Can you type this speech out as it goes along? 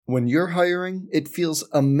When you're hiring, it feels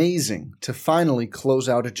amazing to finally close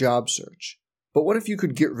out a job search. But what if you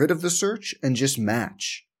could get rid of the search and just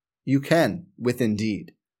match? You can with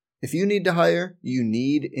Indeed. If you need to hire, you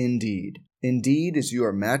need Indeed. Indeed is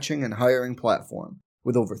your matching and hiring platform.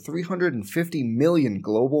 With over 350 million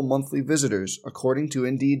global monthly visitors, according to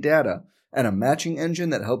Indeed data, and a matching engine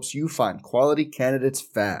that helps you find quality candidates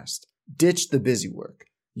fast. Ditch the busy work.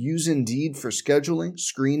 Use Indeed for scheduling,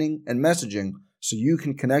 screening, and messaging so you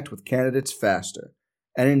can connect with candidates faster.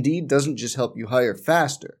 And Indeed doesn't just help you hire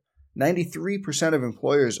faster. 93% of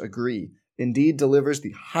employers agree Indeed delivers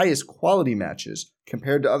the highest quality matches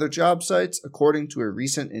compared to other job sites, according to a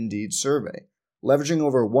recent Indeed survey. Leveraging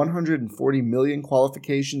over 140 million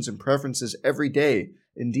qualifications and preferences every day,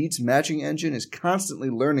 Indeed's matching engine is constantly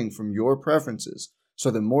learning from your preferences, so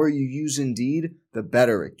the more you use Indeed, the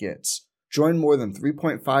better it gets. Join more than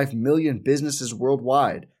 3.5 million businesses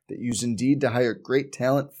worldwide that use Indeed to hire great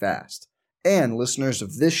talent fast. And listeners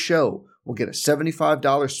of this show will get a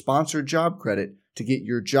 $75 sponsored job credit to get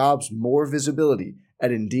your jobs more visibility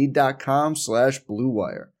at Indeed.com/Blue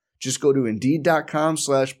Wire. Just go to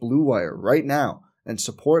Indeed.com/Blue Wire right now and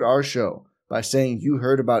support our show by saying you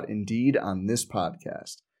heard about Indeed on this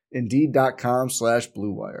podcast.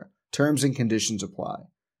 Indeed.com/Blue Wire. Terms and conditions apply.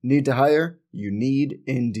 Need to hire? You need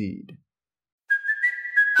Indeed.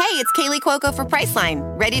 Hey, it's Kaylee Cuoco for Priceline.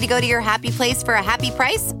 Ready to go to your happy place for a happy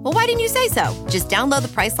price? Well, why didn't you say so? Just download the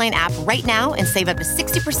Priceline app right now and save up to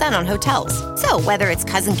 60% on hotels. So whether it's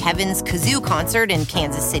Cousin Kevin's Kazoo Concert in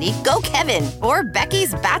Kansas City, go Kevin, or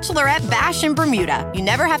Becky's Bachelorette Bash in Bermuda, you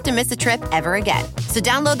never have to miss a trip ever again. So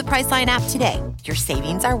download the Priceline app today. Your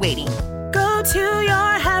savings are waiting. Go to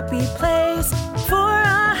your happy place for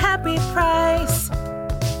a happy price.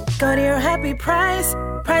 Go to your happy price,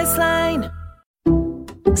 Priceline.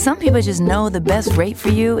 Some people just know the best rate for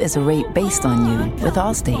you is a rate based on you with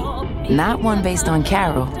Allstate. Not one based on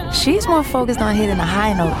Carol. She's more focused on hitting a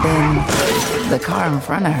high note than the car in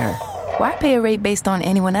front of her. Why pay a rate based on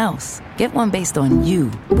anyone else? Get one based on you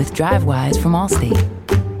with DriveWise from Allstate.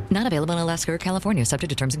 Not available in Alaska or California,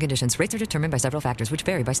 subject to terms and conditions. Rates are determined by several factors, which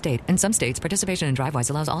vary by state. In some states, participation in DriveWise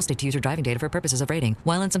allows Allstate to use your driving data for purposes of rating.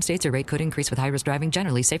 While in some states, your rate could increase with high-risk driving.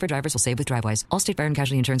 Generally, safer drivers will save with DriveWise. Allstate Fire and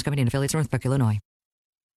Casualty Insurance Company and affiliates, Northbrook, Illinois.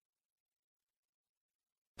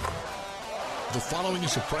 The following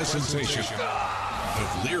is a presentation of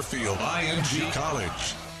Learfield IMG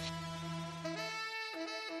College.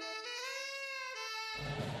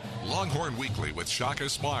 Longhorn Weekly with Shaka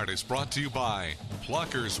Smart is brought to you by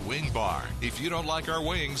Plucker's Wing Bar. If you don't like our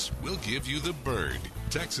wings, we'll give you the bird.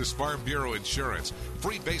 Texas Farm Bureau Insurance.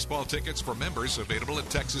 Free baseball tickets for members available at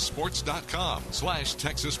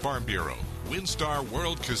texassports.com/Texas Farm Bureau. WinStar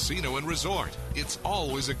World Casino and Resort. It's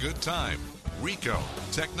always a good time. Rico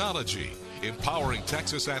Technology. Empowering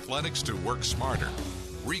Texas athletics to work smarter.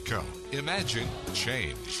 Rico. Imagine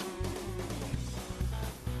change.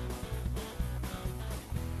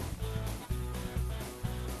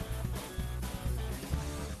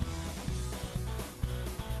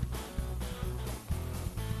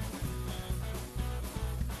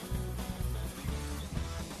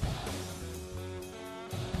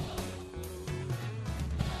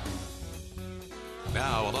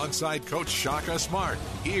 Now, alongside Coach Shaka Smart,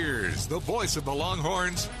 here's the voice of the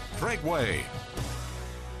Longhorns, Craig Way.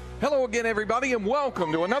 Hello again, everybody, and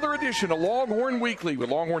welcome to another edition of Longhorn Weekly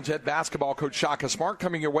with Longhorns head basketball coach Shaka Smart,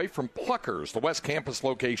 coming your way from Pluckers, the West Campus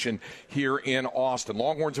location here in Austin.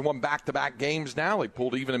 Longhorns have won back-to-back games now. They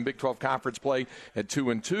pulled even in Big 12 conference play at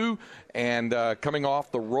 2-2, and coming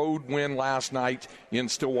off the road win last night in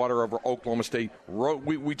Stillwater over Oklahoma State.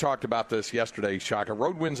 We talked about this yesterday, Shaka.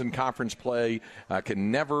 Road wins in conference play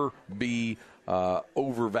can never be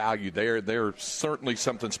overvalued. They're certainly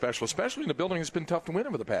something special, especially in a building that's been tough to win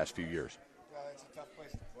over the past few years. Well, it's a tough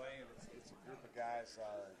place to play, and it's a group of guys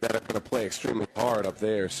that are going to play extremely hard up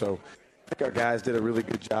there. So I think our guys did a really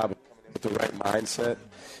good job of coming in with the right mindset.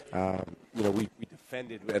 We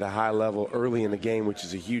defended at a high level early in the game, which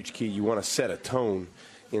is a huge key. You want to set a tone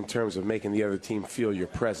in terms of making the other team feel your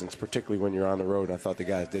presence, particularly when you're on the road. I thought the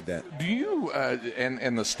guys did that. Do you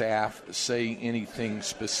and the staff say anything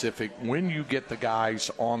specific when you get the guys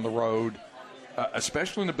on the road,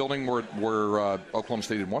 especially in a building where Oklahoma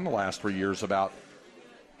State had won the last 3 years, about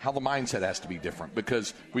how the mindset has to be different?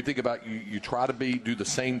 Because we think about you try to do the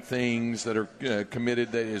same things that are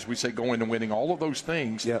committed, that, as we say, going and winning, all of those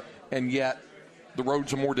things, yep. And yet the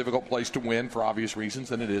road's a more difficult place to win for obvious reasons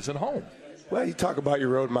than it is at home. Well, you talk about your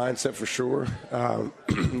road mindset for sure.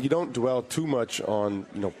 You don't dwell too much on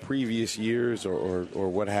previous years or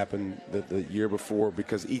what happened the year before,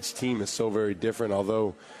 because each team is so very different.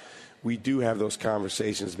 Although we do have those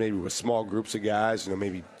conversations maybe with small groups of guys,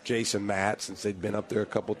 maybe Jason, Matt, since they'd been up there a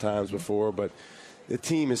couple times before. But the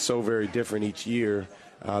team is so very different each year.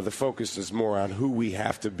 The focus is more on who we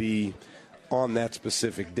have to be on that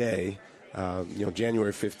specific day,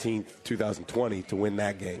 January 15th, 2020, to win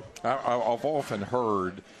that game. I've often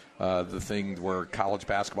heard the thing where college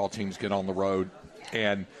basketball teams get on the road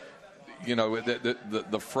and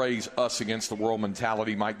the phrase "us against the world"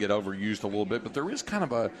 mentality might get overused a little bit, but there is kind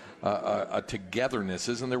of a togetherness,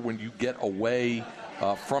 isn't there, when you get away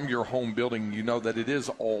from your home building? You know that it is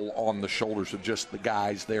all on the shoulders of just the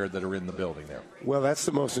guys there that are in the building there. Well, that's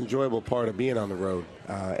the most enjoyable part of being on the road.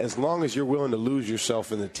 As long as you're willing to lose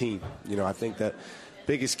yourself in the team. I think that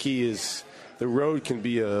biggest key is the road can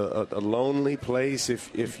be a lonely place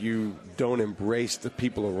if you don't embrace the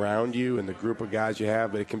people around you and the group of guys you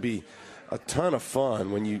have, but it can be a ton of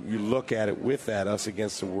fun when you look at it with that us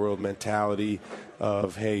against the world mentality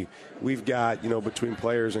of, hey, we've got, between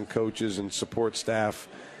players and coaches and support staff,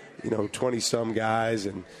 20-some guys,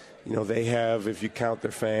 and, they have, if you count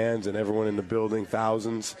their fans and everyone in the building,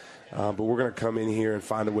 thousands. But we're going to come in here and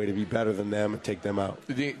find a way to be better than them and take them out.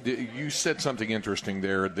 You said something interesting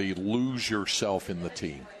there, the lose yourself in the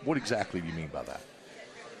team. What exactly do you mean by that?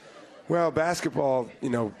 Well, basketball,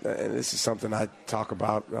 and this is something I talk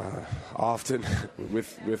about often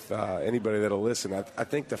with anybody that'll listen. I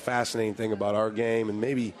think the fascinating thing about our game, and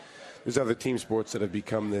maybe there's other team sports that have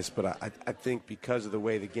become this, but I think because of the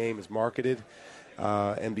way the game is marketed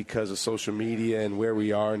and because of social media and where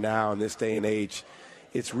we are now in this day and age,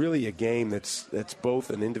 it's really a game that's both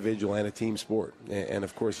an individual and a team sport. And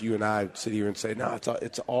of course, you and I sit here and say, no,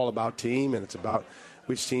 it's all about team, and it's about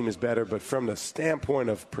which team is better. But from the standpoint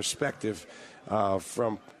of perspective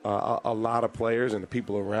from a lot of players and the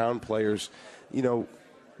people around players,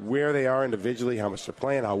 where they are individually, how much they're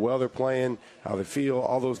playing, how well they're playing, how they feel,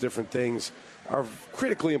 all those different things are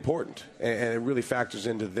critically important. And it really factors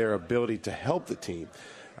into their ability to help the team.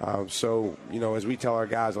 So, as we tell our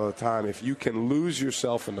guys all the time, if you can lose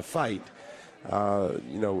yourself in the fight,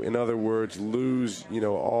 in other words, lose,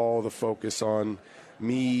 all the focus on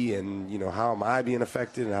me and, how am I being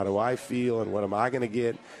affected and how do I feel and what am I going to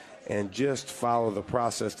get, and just follow the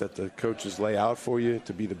process that the coaches lay out for you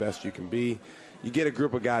to be the best you can be. You get a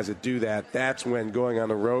group of guys that do that, that's when going on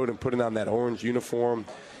the road and putting on that orange uniform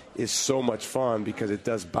is so much fun because it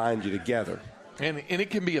does bind you together. And it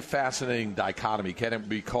can be a fascinating dichotomy, can it?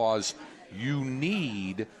 Because you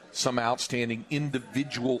need some outstanding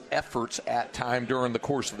individual efforts at time during the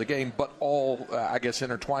course of the game, but all, I guess,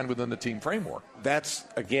 intertwined within the team framework. That's,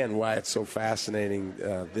 again, why it's so fascinating,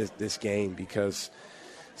 this game, because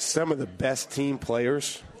some of the best team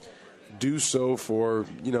players do so for,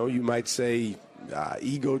 you might say,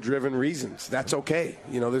 ego-driven reasons. That's okay.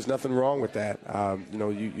 There's nothing wrong with that.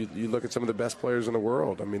 You look at some of the best players in the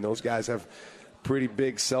world. I mean, those guys have pretty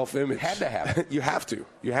big self-image. Had to have it. You have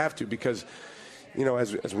to because,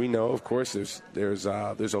 as we know, of course, there's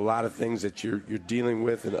a lot of things that you're dealing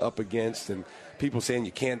with and up against, and people saying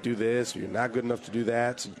you can't do this, or you're not good enough to do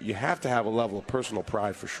that. So you have to have a level of personal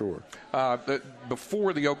pride for sure.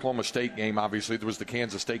 Before the Oklahoma State game, obviously, there was the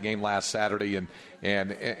Kansas State game last Saturday, and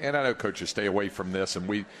I know coaches stay away from this, and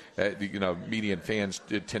we, media and fans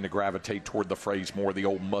did tend to gravitate toward the phrase more, the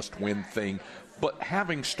old must-win thing. But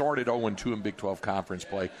having started 0-2 in Big 12 conference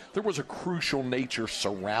play, there was a crucial nature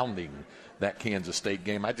surrounding that Kansas State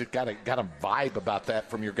game. I just got a vibe about that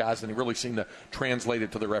from your guys, and it really seemed to translate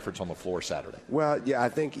it to their efforts on the floor Saturday. Well, yeah, I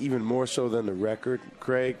think even more so than the record,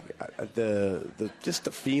 Craig, just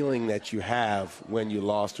the feeling that you have when you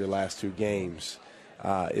lost your last two games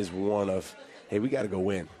is one of, hey, we got to go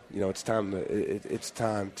win. It's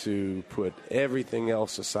time to put everything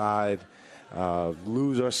else aside.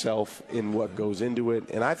 Lose ourselves in what goes into it.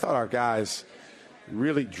 And I thought our guys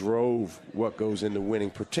really drove what goes into winning,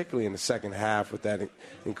 particularly in the second half with that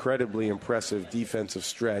incredibly impressive defensive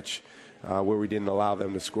stretch where we didn't allow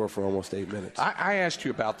them to score for almost 8 minutes. I asked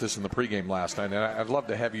you about this in the pregame last night, and I'd love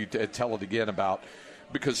to have you tell it again about,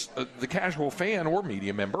 because the casual fan or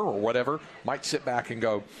media member or whatever might sit back and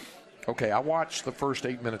go, okay, I watched the first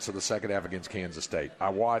 8 minutes of the second half against Kansas State. I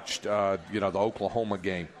watched, the Oklahoma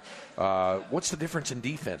game. What's the difference in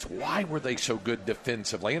defense? Why were they so good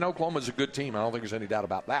defensively? And Oklahoma's a good team. I don't think there's any doubt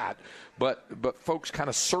about that. But folks kind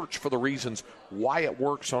of search for the reasons why it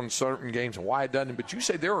works on certain games and why it doesn't. But you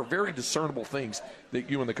say there are very discernible things that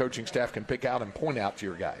you and the coaching staff can pick out and point out to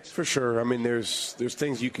your guys. For sure. I mean, there's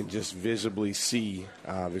things you can just visibly see.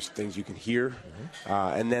 There's things you can hear.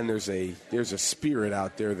 And then there's a spirit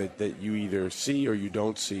out there that you either see or you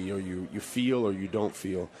don't see, or you feel or you don't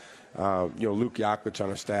feel. Luke Yaklich on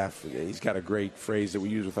our staff, he's got a great phrase that we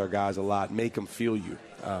use with our guys a lot, make them feel you.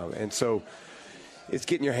 And so it's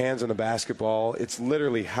getting your hands on the basketball. It's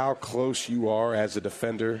literally how close you are as a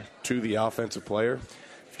defender to the offensive player.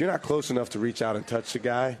 If you're not close enough to reach out and touch the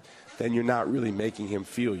guy, then you're not really making him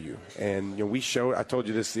feel you. And, I told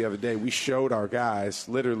you this the other day, we showed our guys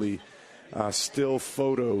literally still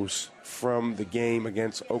photos from the game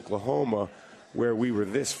against Oklahoma where we were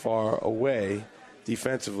this far away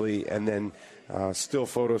defensively, and then still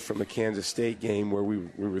photos from the Kansas State game where we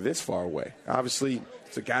were this far away. Obviously,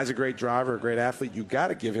 the guy's a great driver, a great athlete. You got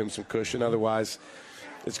to give him some cushion, otherwise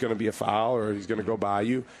it's going to be a foul or he's going to go by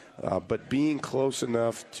you. But being close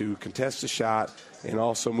enough to contest a shot and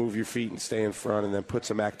also move your feet and stay in front and then put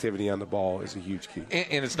some activity on the ball is a huge key.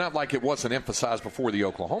 And it's not like it wasn't emphasized before the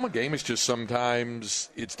Oklahoma game. It's just sometimes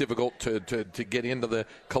it's difficult to get into the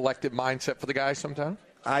collective mindset for the guys sometimes.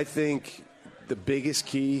 I think the biggest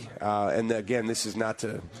key, and again, this is not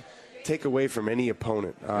to take away from any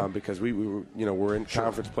opponent because we're in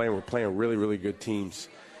conference play and we're playing really, really good teams,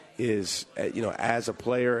 is, as a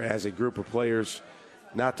player, as a group of players,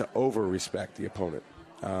 not to over-respect the opponent.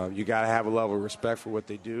 You got to have a level of respect for what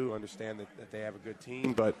they do, understand that they have a good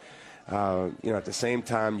team, but at the same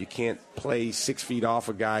time, you can't play 6 feet off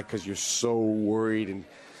a guy because you're so worried and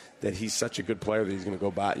that he's such a good player that he's going to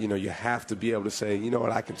go by. You have to be able to say, you know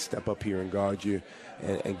what, I can step up here and guard you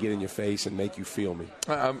and get in your face and make you feel me.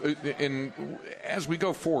 And as we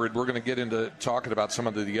go forward, we're going to get into talking about some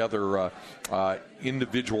of the other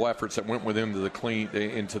individual efforts that went into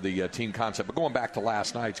the team concept. But going back to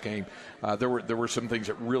last night's game, there were some things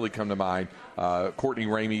that really come to mind. Courtney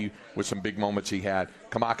Ramey with some big moments he had.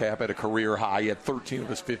 Kamaka had a career high. He had 13 of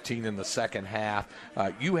his 15 in the second half.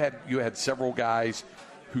 You had several guys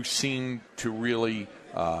who seemed to really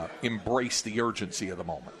embrace the urgency of the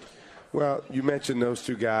moment. Well, you mentioned those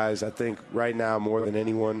two guys. I think right now more than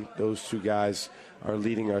anyone, those two guys are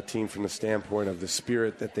leading our team from the standpoint of the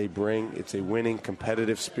spirit that they bring. It's a winning,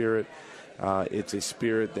 competitive spirit. It's a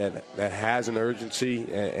spirit that has an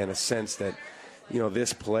urgency and a sense that,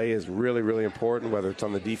 this play is really, really important, whether it's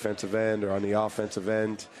on the defensive end or on the offensive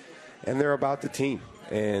end. And they're about the team.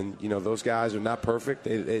 And, those guys are not perfect.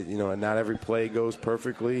 And not every play goes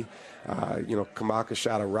perfectly. Kamaka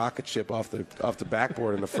shot a rocket ship off the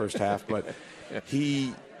backboard in the first half. But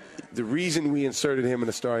the reason we inserted him in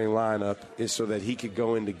the starting lineup is so that he could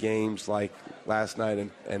go into games like last night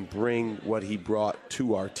and bring what he brought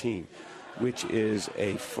to our team, which is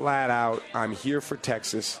a flat-out, I'm here for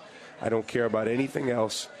Texas. I don't care about anything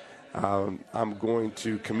else. I'm going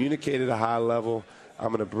to communicate at a high level. I'm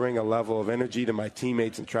going to bring a level of energy to my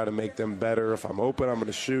teammates and try to make them better. If I'm open, I'm going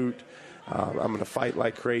to shoot. I'm going to fight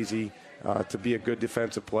like crazy to be a good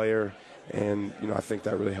defensive player. And, I think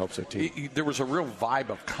that really helps our team. There was a real vibe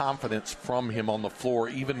of confidence from him on the floor,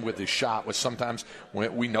 even with his shot. Was sometimes,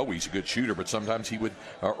 we know he's a good shooter, but sometimes he would,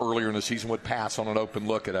 earlier in the season, would pass on an open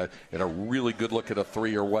look at a really good look at a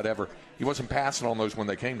three or whatever. He wasn't passing on those when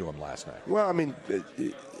they came to him last night. Well, I mean,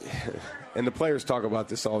 and the players talk about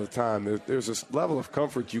this all the time. There's this level of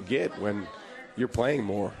comfort you get when you're playing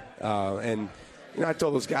more. And I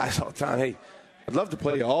told those guys all the time, hey, I'd love to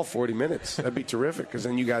play you all 40 minutes. That'd be terrific because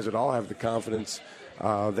then you guys would all have the confidence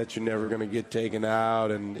that you're never going to get taken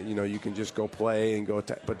out and, you can just go play and go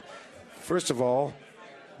attack. But first of all,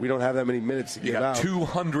 we don't have that many minutes to get out.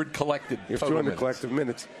 200 collected You have 200 collective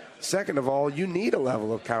minutes. Second of all, you need a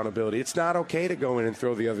level of accountability. It's not okay to go in and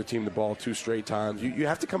throw the other team the ball 2 straight times. You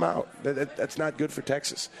have to come out. That's not good for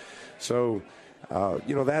Texas. So,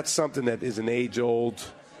 that's something that is an age-old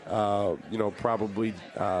probably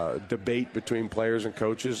debate between players and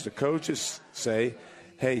coaches. The coaches say,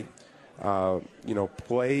 hey,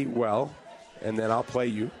 play well, and then I'll play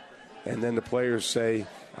you. And then the players say,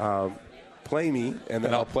 play me, and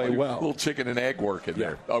then I'll play well. A little chicken and egg work in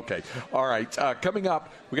there. Okay. All right. Coming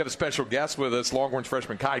up, we got a special guest with us. Longhorns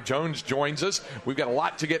freshman Kai Jones joins us. We've got a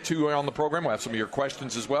lot to get to on the program. We'll have some of your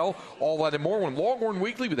questions as well. All that and more when Longhorn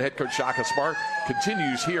Weekly with head coach Shaka Smart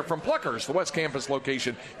continues here from Pluckers, the West Campus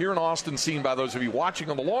location here in Austin, seen by those of you watching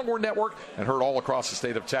on the Longhorn Network and heard all across the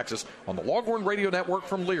state of Texas on the Longhorn Radio Network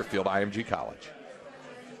from Learfield IMG College.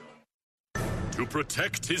 To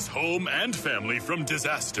protect his home and family from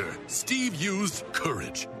disaster, Steve used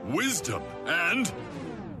courage, wisdom, and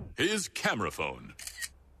his camera phone.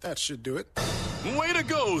 That should do it. Way to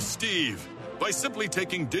go, Steve! By simply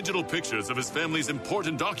taking digital pictures of his family's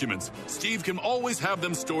important documents, Steve can always have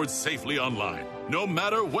them stored safely online, no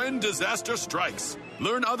matter when disaster strikes.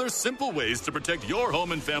 Learn other simple ways to protect your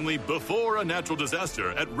home and family before a natural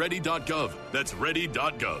disaster at ready.gov. That's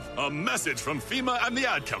ready.gov. A message from FEMA and the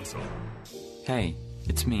Ad Council. Hey,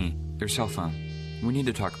 It's me, your cell phone. We need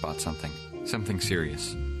to talk about something. Something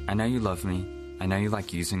serious. I know you love me. I know you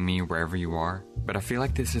like using me wherever you are, but I feel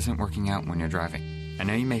like this isn't working out when you're driving. I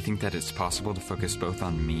know you may think that it's possible to focus both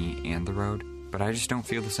on me and the road, but I just don't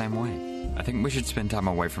feel the same way. I think we should spend time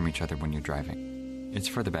away from each other when you're driving. It's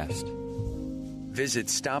for the best. Visit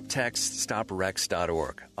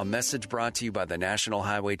StopTextStopWrecks.org. A message brought to you by the National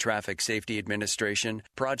Highway Traffic Safety Administration,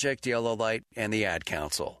 Project Yellow Light, and the Ad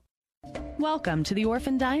Council. Welcome to the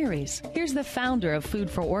Orphan Diaries. Here's the founder of Food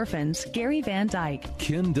for Orphans, Gary Van Dyke.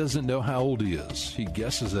 Ken doesn't know how old he is. He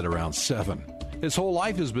guesses at around 7. His whole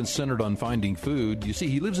life has been centered on finding food. You see,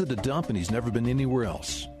 he lives at a dump and he's never been anywhere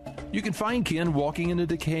else. You can find Ken walking in a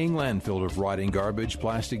decaying landfill of rotting garbage,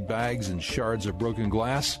 plastic bags, and shards of broken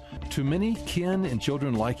glass. To many, Ken and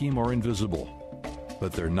children like him are invisible.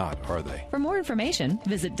 But they're not, are they? For more information,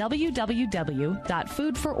 visit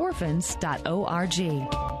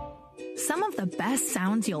www.foodfororphans.org. Some of the best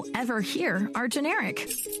sounds you'll ever hear are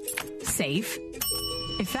generic, safe,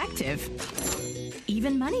 effective,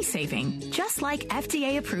 even money-saving, just like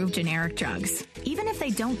FDA-approved generic drugs. Even if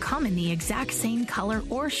they don't come in the exact same color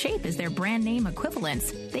or shape as their brand name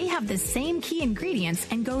equivalents, they have the same key ingredients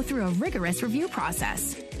and go through a rigorous review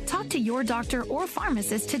process. Talk to your doctor or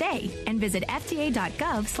pharmacist today and visit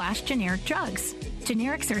fda.gov/generic drugs.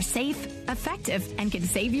 Generics are safe, effective, and can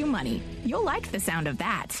save you money. You'll like the sound of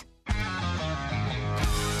that.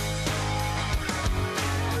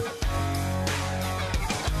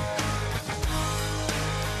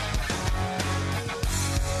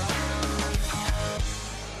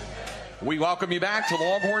 We welcome you back to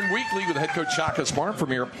Longhorn Weekly with head coach Shaka Smart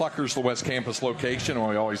from here at Pluckers, the West Campus location. And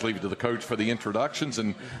we always leave it to the coach for the introductions.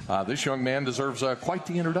 And this young man deserves quite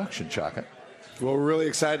the introduction, Shaka. Well, we're really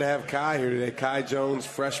excited to have Kai here today. Kai Jones,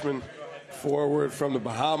 freshman forward from the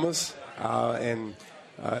Bahamas, and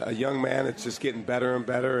a young man that's just getting better and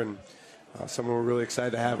better, and someone we're really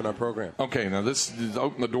excited to have in our program. Okay, now this has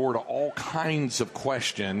opened the door to all kinds of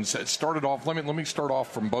questions. It started off, let me start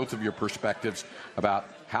off from both of your perspectives about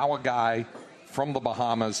how a guy from the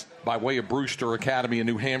Bahamas, by way of Brewster Academy in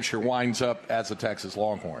New Hampshire, winds up as a Texas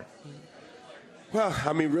Longhorn. Well,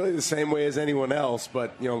 I mean, really the same way as anyone else,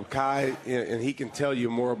 but, you know, Kai, and he can tell you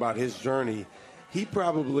more about his journey. He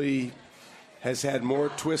probably has had more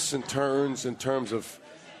twists and turns in terms of,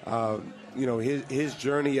 you know, his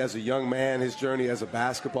journey as a young man, his journey as a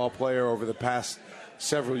basketball player over the past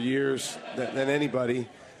several years than anybody.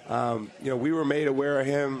 You know, we were made aware of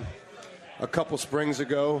him a couple springs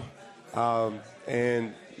ago,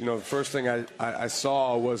 and, you know, the first thing I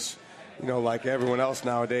saw was, you know, like everyone else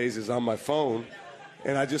nowadays, is on my phone,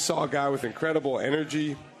 and I just saw a guy with incredible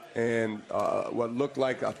energy and what looked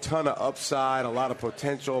like a ton of upside, a lot of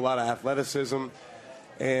potential, a lot of athleticism.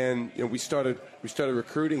 And, you know, we started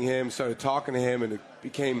recruiting him, started talking to him, and it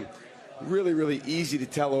became really, really easy to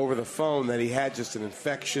tell over the phone that he had just an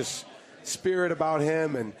infectious spirit about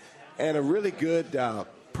him and a really good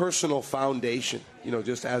personal foundation, you know,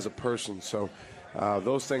 just as a person. So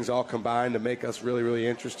those things all combined to make us really, really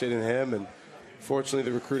interested in him. And fortunately,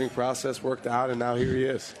 the recruiting process worked out, and now here he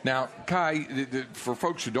is. Now, Kai, for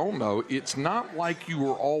folks who don't know, it's not like you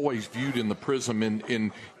were always viewed in the prism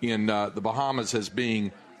in the Bahamas as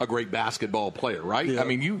being a great basketball player, right? Yeah. I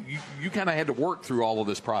mean, you kind of had to work through all of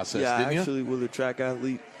this process, didn't you? I actually was a track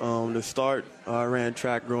athlete. To start, I ran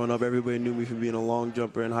track growing up. Everybody knew me for being a long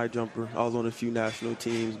jumper and high jumper. I was on a few national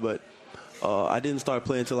teams, but I didn't start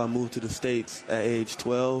playing until I moved to the States at age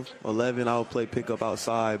 12, 11. I would play pickup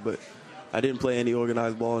outside, but I didn't play any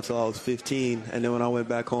organized ball until I was 15. And then when I went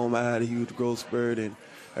back home, I had a huge growth spurt, and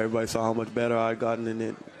everybody saw how much better I had gotten, and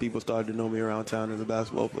then people started to know me around town as a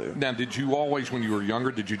basketball player. Now, did you always, when you were younger,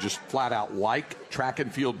 did you just flat out like track and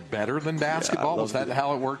field better than basketball? Yeah, Was that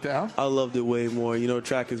how it worked out? I loved it way more. You know,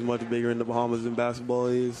 track is much bigger in the Bahamas than basketball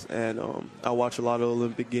is, and I watch a lot of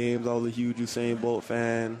Olympic games. I was a huge Usain Bolt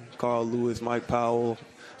fan, Carl Lewis, Mike Powell.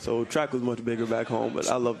 So track was much bigger back home, but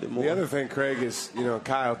I loved it more. The other thing, Craig, is, you know,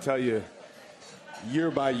 Kyle will tell you,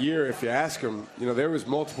 year by year, if you ask him, you know, there was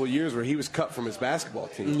multiple years where he was cut from his basketball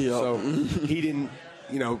team. Yep. So he didn't,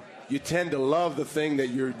 you know, you tend to love the thing that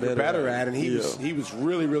you're better at, and he was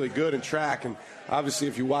really, really good in track. And obviously,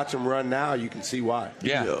 if you watch him run now, you can see why.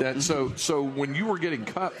 Yeah. So when you were getting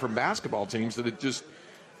cut from basketball teams, did it just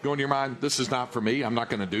go in your mind, this is not for me, I'm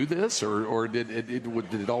not going to do this, or did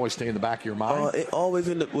it always stay in the back of your mind? It always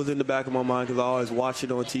was in the back of my mind because I always watch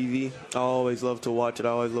it on TV. I always love to watch it. I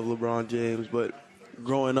always love LeBron James, but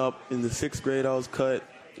growing up in the 6th grade, I was cut.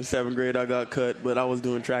 In 7th grade, I got cut, but I was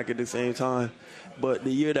doing track at the same time. But the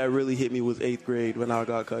year that really hit me was 8th grade when I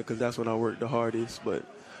got cut, because that's when I worked the hardest. But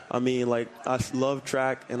I mean, like, I love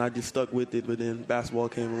track, and I just stuck with it, but then basketball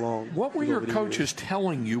came along. What were your coaches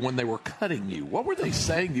telling you when they were cutting you? What were they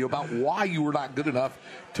saying to you about why you were not good enough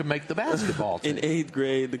to make the basketball team? In 8th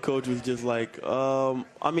grade, the coach was just like,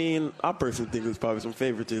 I mean, I personally think it was probably some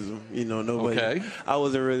favoritism. You know, nobody. Okay. I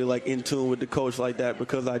wasn't really, like, in tune with the coach like that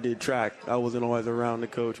because I did track. I wasn't always around the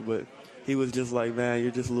coach, but he was just like, man,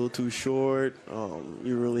 you're just a little too short.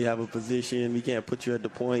 You really have a position. We can't put you at the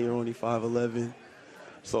point. You're only 5'11".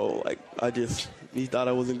 So, like, he thought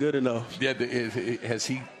I wasn't good enough. Yeah, has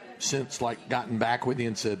he since, like, gotten back with you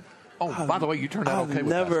and said, oh, by the way, you turned out okay with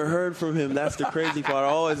that? I've never heard from him. That's the crazy part. I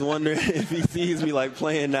always wonder if he sees me, like,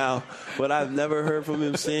 playing now. But I've never heard from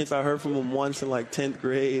him since. I heard from him once in, like, 10th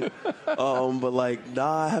grade. But, like,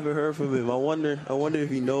 nah, I haven't heard from him. I wonder if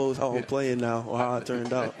he knows how I'm playing now or how I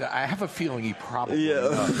turned out. I have a feeling he probably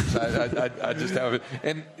does. I just have it.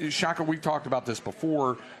 And, Shaka, we've talked about this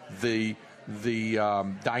before, the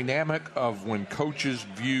dynamic of when coaches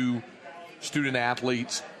view student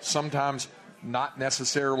athletes, sometimes not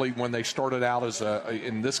necessarily when they started out as,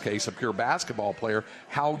 in this case, a pure basketball player,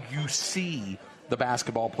 how you see the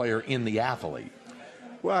basketball player in the athlete.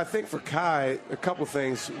 Well, I think for Kai, a couple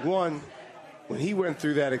things. One, when he went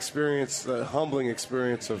through that experience, the humbling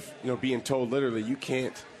experience of being told literally you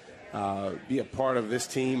can't be a part of this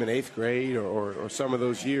team in 8th grade or some of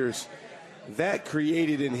those years, that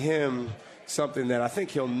created in him something that I think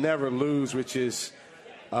he'll never lose, which is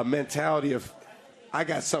a mentality of, I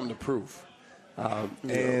got something to prove.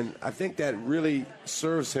 And I think that really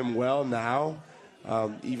serves him well now.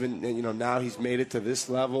 Even now he's made it to this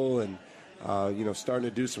level and starting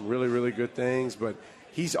to do some really, really good things. But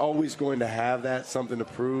he's always going to have that, something to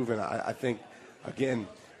prove. And I think, again,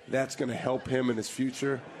 that's going to help him in his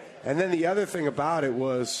future. And then the other thing about it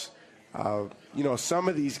was, some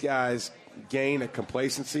of these guys gain a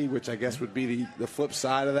complacency, which I guess would be the flip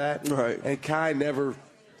side of that. Right. And Kai never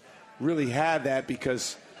really had that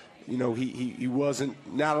because he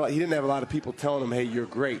didn't have a lot of people telling him, hey, you're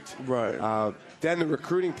great. Right. Then the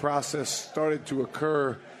recruiting process started to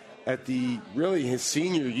occur at his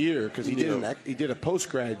senior year because he did a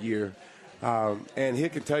post-grad year. And he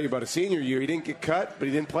can tell you about a senior year. He didn't get cut, but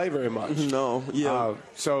he didn't play very much. No, yeah.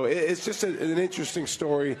 So it's just an interesting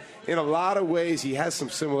story. In a lot of ways, he has some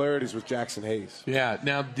similarities with Jackson Hayes. Yeah.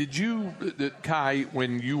 Now, did you, Kai,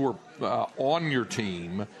 when you were on your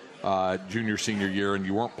team, junior, senior year, and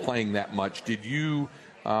you weren't playing that much,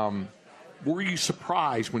 were you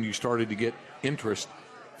surprised when you started to get interest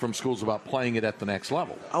from schools about playing it at the next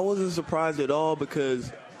level? I wasn't surprised at all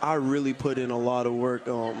because I really put in a lot of work,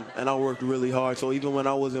 and I worked really hard. So even when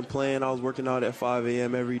I wasn't playing, I was working out at 5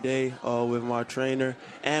 a.m. every day with my trainer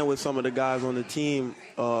and with some of the guys on the team.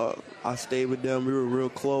 I stayed with them. We were real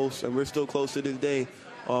close, and we're still close to this day.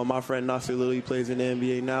 My friend Nasir Little plays in the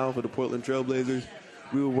NBA now for the Portland Trail Blazers.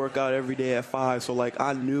 We would work out every day at 5. So, like,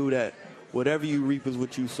 I knew that whatever you reap is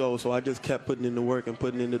what you sow. So I just kept putting in the work and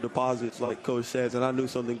putting in the deposits, like Coach says, and I knew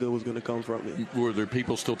something good was going to come from it. Were there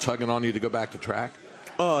people still tugging on you to go back to track?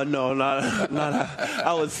 Oh, no, not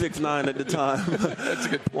I was 6'9" at the time. That's a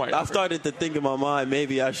good point. I started to think in my mind,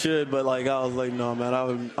 maybe I should, but I was like, no,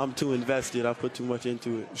 man, I'm too invested. I put too much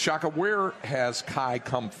into it. Shaka, where has Kai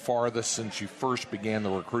come farthest since you first began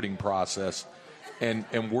the recruiting process, and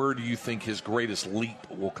where do you think his greatest leap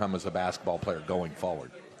will come as a basketball player going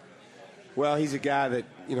forward? Well, he's a guy that,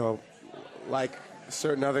 like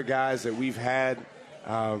certain other guys that we've had,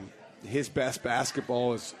 his best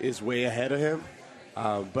basketball is way ahead of him.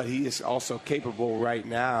 But he is also capable right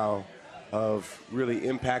now of really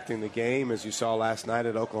impacting the game, as you saw last night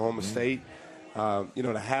at Oklahoma State.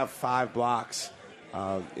 To have 5 blocks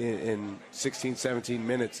in 16, 17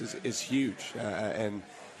 minutes is huge. And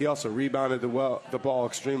he also rebounded the ball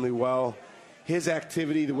extremely well. His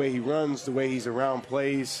activity, the way he runs, the way he's around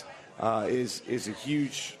plays, is a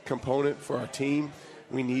huge component for our team.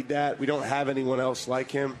 We need that. We don't have anyone else like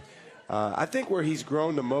him. I think where he's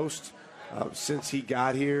grown the most since he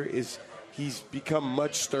got here is he's become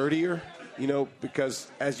much sturdier, because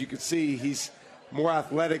as you can see, he's more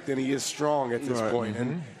athletic than he is strong at this point.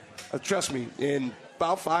 And trust me, in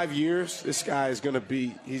about 5 years, this guy is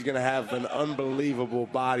he's going to have an unbelievable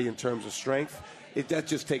body in terms of strength. That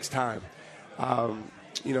just takes time.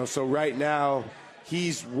 So right now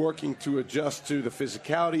he's working to adjust to the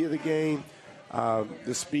physicality of the game,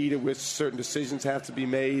 the speed at which certain decisions have to be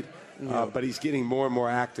made. But he's getting more and more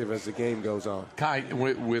active as the game goes on. Kai,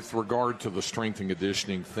 with regard to the strength and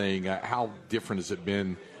conditioning thing, how different has it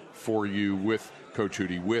been for you with Coach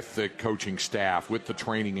Hootie, with the coaching staff, with the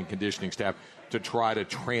training and conditioning staff, to try to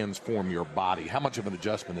transform your body. How much of an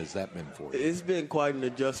adjustment has that been for you? It's been quite an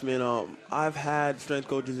adjustment. I've had strength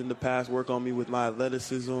coaches in the past work on me with my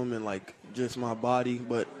athleticism and like just my body,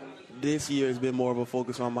 but this year has been more of a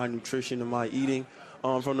focus on my nutrition and my eating.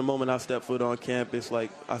 From the moment I stepped foot on campus, like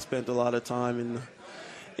I spent a lot of time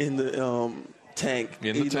in the tank,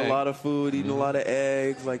 eating a lot of food, eating a lot of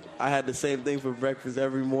eggs. Like I had the same thing for breakfast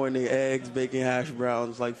every morning: eggs, bacon, hash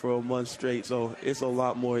browns, like for a month straight. So it's a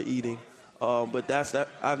lot more eating. But that's that.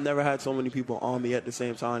 I've never had so many people on me at the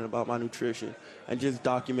same time about my nutrition and just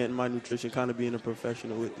documenting my nutrition, kind of being a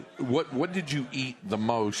professional with it. What did you eat the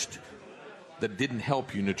most that didn't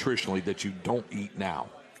help you nutritionally that you don't eat now?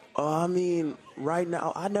 I mean, right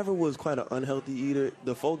now, I never was quite an unhealthy eater.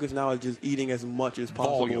 The focus now is just eating as much as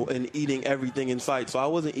possible and eating everything in sight. So I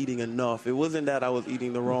wasn't eating enough. It wasn't that I was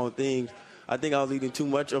eating the wrong things. I think I was eating too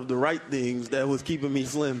much of the right things that was keeping me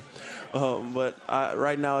slim. But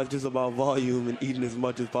right now it's just about volume and eating as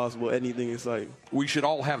much as possible, anything in sight. We should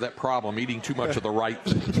all have that problem, eating too much of the right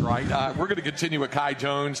things, right? We're going to continue with Kai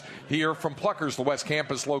Jones here from Pluckers, the West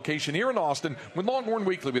Campus location here in Austin, when Longhorn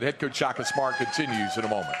Weekly with head coach Shaka Smart continues in a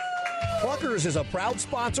moment. Pluckers is a proud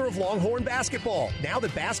sponsor of Longhorn basketball. Now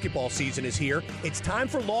that basketball season is here, it's time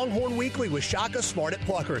for Longhorn Weekly with Shaka Smart at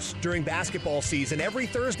Pluckers. During basketball season, every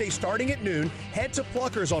Thursday starting at noon, head to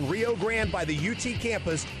Pluckers on Rio Grande by the UT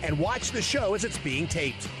campus and watch the show as it's being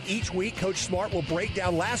taped. Each week, Coach Smart will break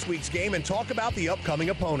down last week's game and talk about the upcoming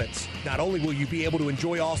opponents. Not only will you be able to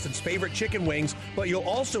enjoy Austin's favorite chicken wings, but you'll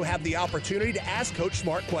also have the opportunity to ask Coach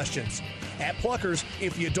Smart questions. At Pluckers,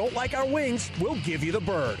 if you don't like our wings, we'll give you the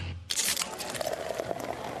bird.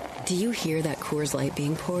 Do you hear that Coors Light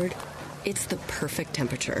being poured? It's the perfect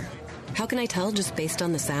temperature. How can I tell just based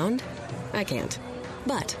on the sound? I can't.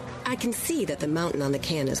 But I can see that the mountain on the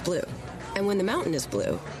can is blue. And when the mountain is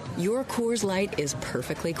blue, your Coors Light is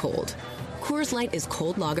perfectly cold. Coors Light is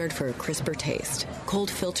cold lagered for a crisper taste, cold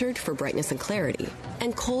filtered for brightness and clarity,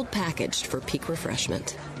 and cold packaged for peak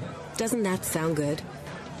refreshment. Doesn't that sound good?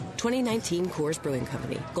 2019 Coors Brewing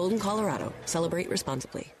Company, Golden, Colorado. Celebrate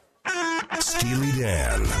responsibly. Steely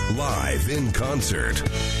Dan, live in concert.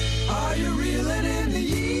 Are you reeling in the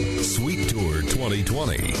years? Sweet Tour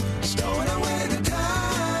 2020. Stowing away the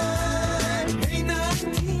time. Ain't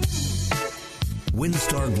nothing.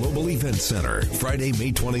 WinStar Global Event Center, Friday,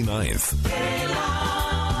 May 29th.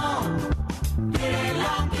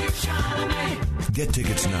 Keep shining. Get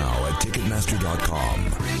tickets now at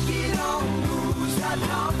Ticketmaster.com.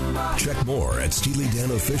 Check more at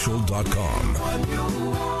SteelyDanOfficial.com.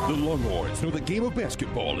 The Longhorns know the game of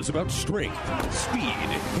basketball is about strength, speed,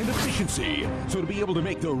 and efficiency. So to be able to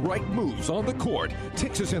make the right moves on the court,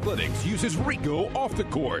 Texas Athletics uses Rico off the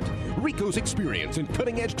court. Rico's experience and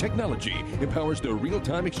cutting-edge technology empowers the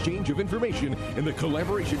real-time exchange of information and the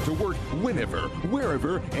collaboration to work whenever,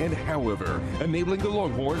 wherever, and however, enabling the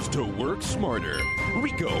Longhorns to work smarter.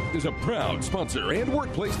 Rico is a proud sponsor and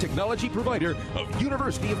workplace technology provider of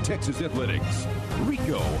University of Texas Athletics.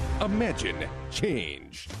 Rico, imagine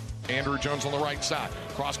change. Andrew Jones on the right side.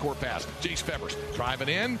 Cross-court pass. Jace Fevers driving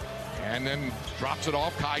in and then drops it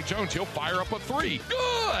off. Kai Jones, he'll fire up a three.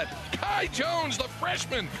 Good! Kai Jones, the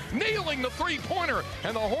freshman, nailing the three-pointer.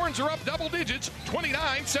 And the Horns are up double digits,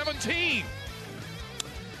 29-17.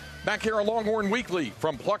 Back here on Longhorn Weekly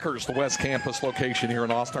from Pluckers, the West Campus location here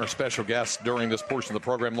in Austin. Our special guest during this portion of the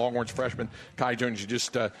program, Longhorns freshman Kai Jones. You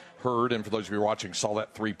just heard, and for those of you watching, saw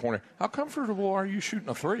that three-pointer. How comfortable are you shooting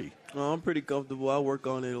a three? I'm pretty comfortable. I work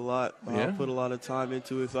on it a lot. I put a lot of time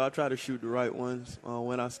into it, so I try to shoot the right ones.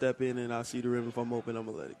 When I step in and I see the rim, if I'm open, I'm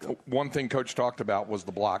going to let it go. One thing Coach talked about was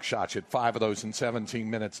the block shots. You had 5 of those in 17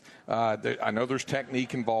 minutes. I know there's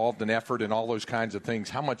technique involved and effort and all those kinds of things.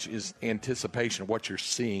 How much is anticipation of what you're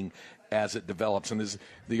seeing as it develops? And is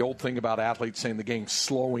the old thing about athletes saying the game's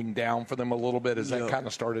slowing down for them a little bit, has that kind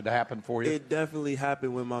of started to happen for you? It definitely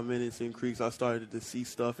happened when my minutes increased. I started to see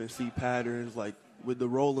stuff and see patterns, like with the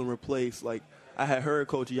roll and replace. Like I had heard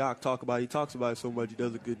Coach Yak talk about it. He talks about it so much. He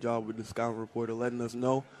does a good job with the scouting report of letting us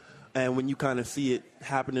know. And when you kind of see it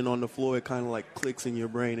happening on the floor, it kind of like clicks in your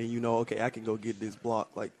brain and you know, okay, I can go get this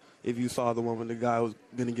block. Like if you saw the one when the guy was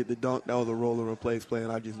going to get the dunk, that was a roll and replace play,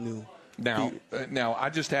 and I just knew. Now,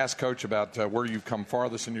 I just asked Coach about where you've come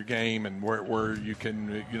farthest in your game and where you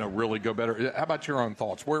can, really go better. How about your own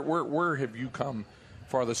thoughts? Where have you come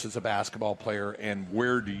farthest as a basketball player, and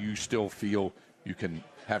where do you still feel you can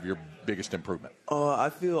have your biggest improvement?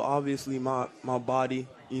 I feel obviously my body,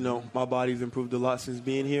 my body's improved a lot since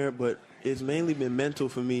being here, but it's mainly been mental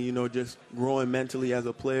for me, just growing mentally as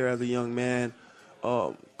a player, as a young man.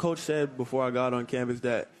 Coach said before I got on campus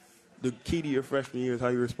that the key to your freshman year is how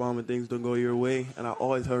you respond when things don't go your way. And I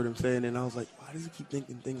always heard him saying it, and I was like, why I just keep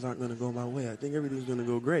thinking things aren't going to go my way. I think everything's going to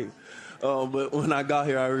go great. But when I got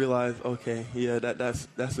here, I realized, okay, yeah, that's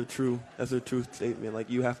a true statement. Like,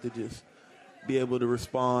 you have to just be able to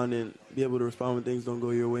respond when things don't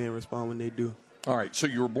go your way and respond when they do. All right, so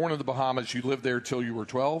you were born in the Bahamas. You lived there till you were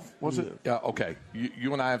 12, was it? Yeah, okay.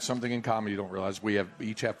 You and I have something in common you don't realize. We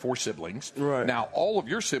each have 4 siblings. Right. Now, all of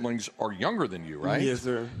your siblings are younger than you, right? Yes,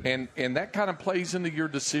 sir. And that kind of plays into your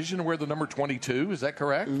decision to wear the number 22. Is that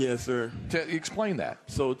correct? Yes, sir. Explain that.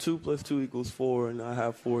 So 2 + 2 = 4, and I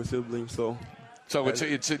have 4 siblings, so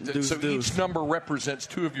each number represents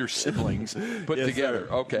 2 of your siblings put yes, together.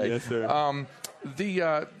 Sir. Okay. Yes, sir.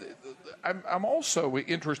 I'm also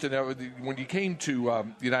interested when you came to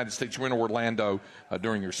the United States. You went to Orlando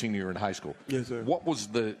during your senior year in high school. Yes, sir. What was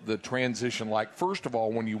the transition like? First of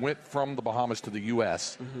all, when you went from the Bahamas to the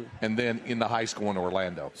U.S. and then in the high school in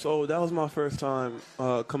Orlando. So that was my first time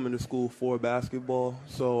coming to school for basketball.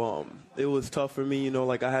 So it was tough for me.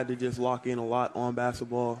 Like, I had to just lock in a lot on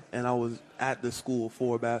basketball, and I was at the school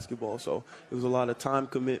for basketball. So it was a lot of time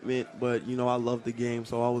commitment, but, I loved the game,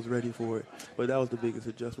 so I was ready for it. But that was the biggest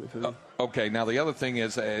adjustment for me. Okay, now the other thing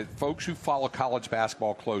is folks who follow college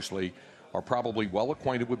basketball closely are probably well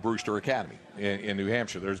acquainted with Brewster Academy in New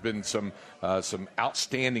Hampshire. There's been some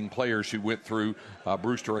outstanding players who went through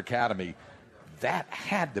Brewster Academy. That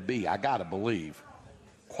had to be, I got to believe,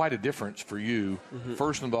 quite a difference for you.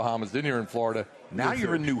 First in the Bahamas, then you're in Florida. Now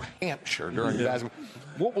you're in New Hampshire during basketball.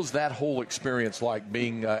 What was that whole experience like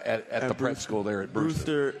being at the prep school there at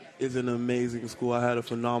Brewster? Brewster is an amazing school. I had a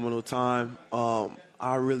phenomenal time.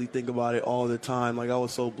 I really think about it all the time. Like, I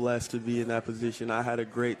was so blessed to be in that position. I had a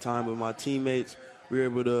great time with my teammates. We were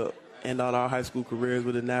able to end out our high school careers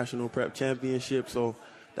with a national prep championship. So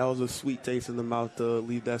that was a sweet taste in the mouth to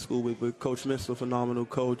leave that school with. But Coach Smith's a phenomenal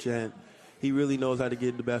coach, and he really knows how to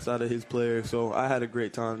get the best out of his players. So I had a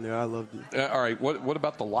great time there. I loved it. All right. What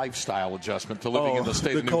about the lifestyle adjustment to living in the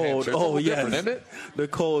state of New Hampshire? Oh, yes. Different, isn't it? The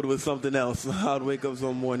cold was something else. I'd wake up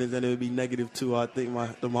some mornings and it would be -2. I think my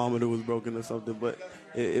thermometer was broken or something. But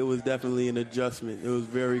it was definitely an adjustment. It was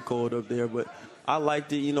very cold up there. But I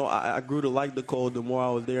liked it. I grew to like the cold the more I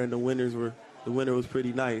was there, and the winter was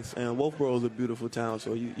pretty nice. And Wolfboro is a beautiful town,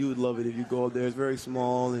 so you would love it if you go up there. It's very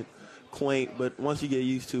small and quaint, but once you get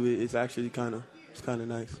used to it, it's actually kind of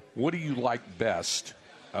nice. What do you like best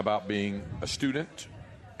about being a student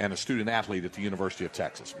and a student athlete at the University of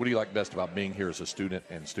Texas? What do you like best about being here as a student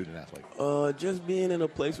and student athlete? Just being in a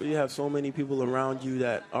place where you have so many people around you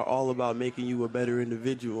that are all about making you a better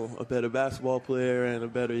individual, a better basketball player, and a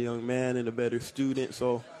better young man, and a better student.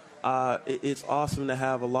 So it's awesome to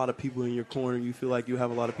have a lot of people in your corner. You feel like you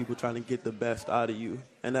have a lot of people trying to get the best out of you,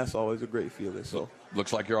 and that's always a great feeling. So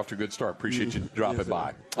looks like you're off to a good start. Appreciate you dropping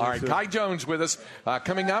by. Yes, all right, sir. Kai Jones with us.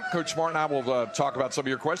 Coming up, Coach Smart and I will talk about some of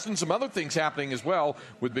your questions, some other things happening as well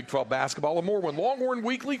with Big 12 basketball, and more when Longhorn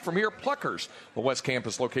Weekly from here at Pluckers, the West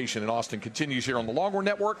Campus location in Austin, continues here on the Longhorn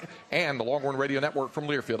Network and the Longhorn Radio Network from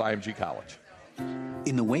Learfield IMG College.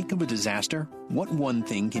 In the wake of a disaster, what one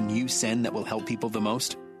thing can you send that will help people the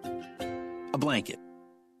most? A blanket,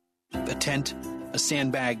 a tent, a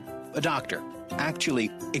sandbag, a doctor. Actually,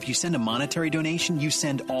 if you send a monetary donation, you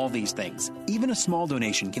send all these things. Even a small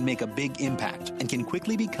donation can make a big impact and can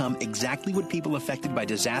quickly become exactly what people affected by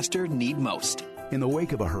disaster need most. In the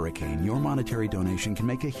wake of a hurricane, your monetary donation can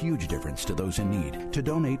make a huge difference to those in need. To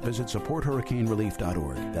donate, visit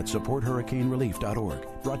supporthurricanerelief.org. That's supporthurricanerelief.org.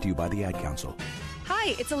 Brought to you by the Ad Council.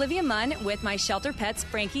 Hi, it's Olivia Munn with my shelter pets,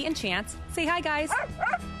 Frankie and Chance. Say hi, guys.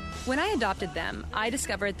 When I adopted them, I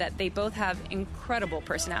discovered that they both have incredible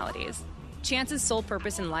personalities. Chance's sole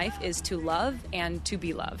purpose in life is to love and to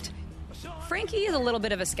be loved. Frankie is a little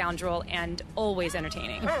bit of a scoundrel and always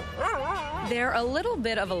entertaining. They're a little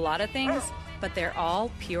bit of a lot of things, but they're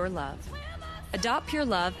all pure love. Adopt pure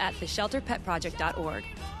love at theshelterpetproject.org.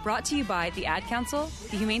 Brought to you by the Ad Council,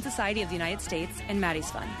 the Humane Society of the United States, and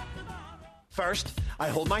Maddie's Fund. First, I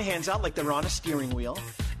hold my hands out like they're on a steering wheel.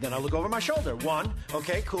 Then I look over my shoulder. 1,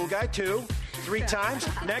 okay, cool guy. 2, 3 times.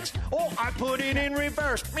 Next, I put it in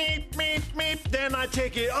reverse. Meep, meep, meep. Then I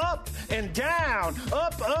take it up and down,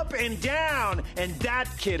 up and down. And that,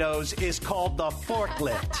 kiddos, is called the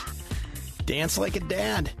forklift. Dance like a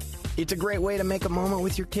dad. It's a great way to make a moment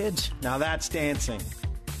with your kids. Now that's dancing.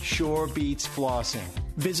 Sure beats flossing.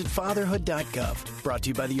 Visit fatherhood.gov. Brought to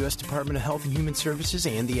you by the U.S. Department of Health and Human Services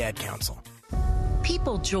and the Ad Council.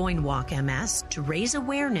 People join Walk MS to raise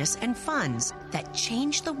awareness and funds that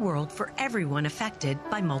change the world for everyone affected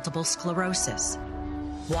by multiple sclerosis.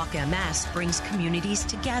 Walk MS brings communities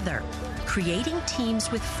together, creating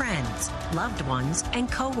teams with friends, loved ones, and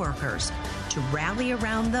coworkers to rally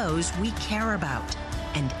around those we care about.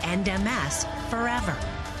 and end MS forever.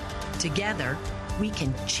 Together, we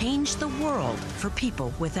can change the world for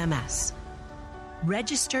people with MS.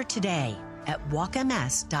 Register today at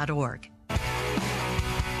walkms.org.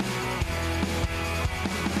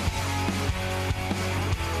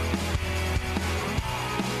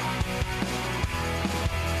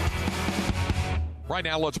 Right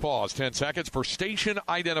now, let's pause 10 seconds for station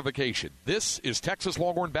identification. This is Texas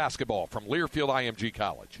Longhorn basketball from Learfield IMG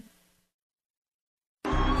College.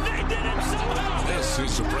 This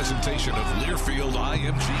is a presentation of Learfield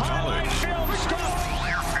IMG College.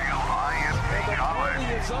 Learfield IMG College.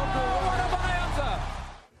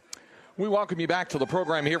 We welcome you back to the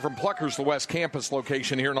program here from Pluckers, the West Campus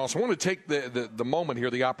location here in Austin. I want to take the moment here,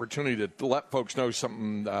 the opportunity to let folks know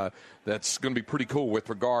something that's going to be pretty cool with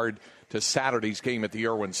regard to Saturday's game at the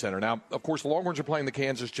Irwin Center. Now, of course, the Longhorns are playing the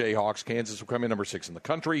Kansas Jayhawks. Kansas will come in number 6 in the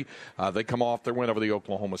country. They come off their win over the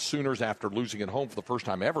Oklahoma Sooners after losing at home for the first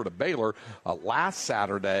time ever to Baylor last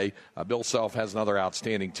Saturday. Bill Self has another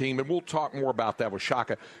outstanding team, and we'll talk more about that with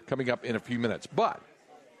Shaka coming up in a few minutes. But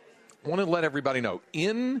I want to let everybody know,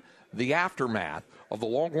 in the aftermath of the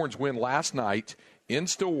Longhorns' win last night in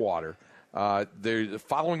Stillwater,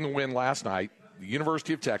 following the win last night, the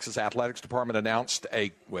University of Texas Athletics Department announced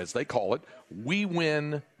a, as they call it, We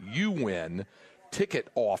Win, You Win ticket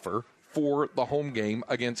offer for the home game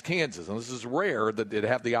against Kansas. And this is rare that they'd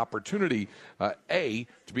have the opportunity, A,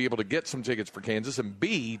 to be able to get some tickets for Kansas, and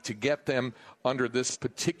B, to get them under this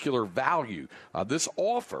particular value. This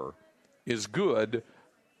offer is good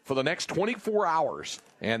for the next 24 hours,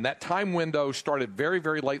 and that time window started very,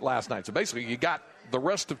 very late last night. So basically, you got the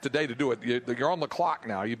rest of today to do it. You're on the clock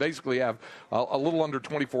now. You basically have a little under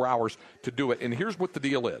 24 hours to do it. And here's what the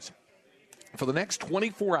deal is. For the next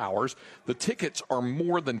 24 hours, the tickets are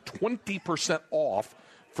more than 20% off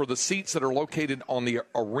for the seats that are located on the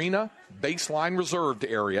arena baseline reserved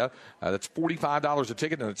area. That's $45 a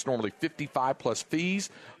ticket, and it's normally $55 plus fees.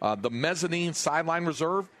 The mezzanine sideline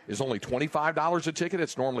reserve is only $25 a ticket.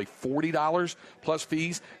 It's normally $40 plus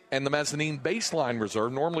fees. And the mezzanine baseline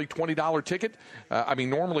reserve, normally $20 ticket.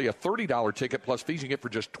 Normally a $30 ticket plus fees you get for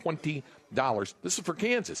just $20. This is for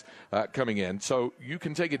Kansas coming in. So you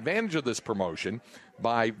can take advantage of this promotion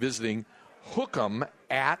by visiting Hook'em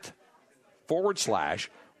at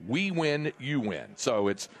 /We Win, You Win. So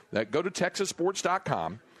it's go to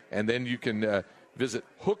TexasSports.com, and then you can visit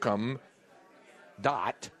Hook'em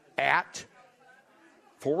at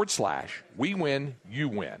 /We Win, You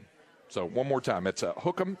Win. So one more time, it's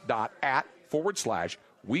Hook'em at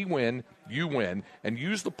 /We Win, You Win, and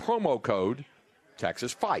use the promo code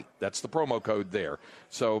Texas Fight. That's the promo code there.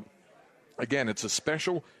 So again, it's a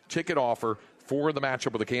special ticket offer for the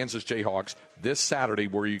matchup with the Kansas Jayhawks this Saturday,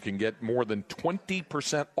 where you can get more than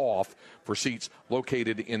 20% off for seats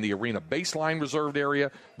located in the arena baseline reserved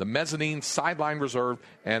area, the mezzanine sideline reserve,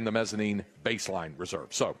 and the mezzanine baseline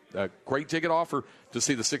reserve. So a great ticket offer to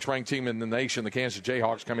see the 6th-ranked team in the nation, the Kansas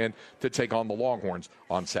Jayhawks, come in to take on the Longhorns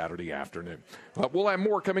on Saturday afternoon. We'll have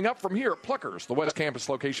more coming up from here at Pluckers, the West Campus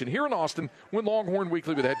location here in Austin, when Longhorn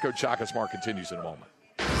Weekly with head coach Shaka Smart continues in a moment.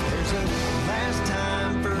 There's a last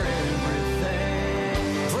time for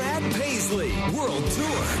Paisley World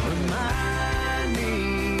Tour. Remind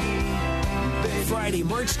me, Friday,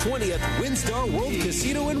 March 20th, WinStar World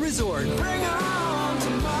Casino and Resort. Bring on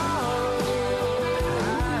tomorrow.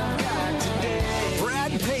 I've got today.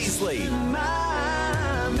 Brad Paisley.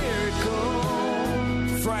 My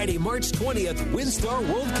miracle. Friday, March 20th, WinStar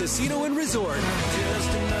World Casino and Resort. Just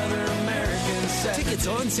another American Saturday. Tickets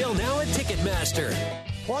on sale now at Ticketmaster.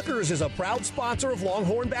 Pluckers is a proud sponsor of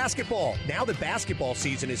Longhorn basketball. Now that basketball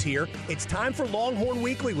season is here, it's time for Longhorn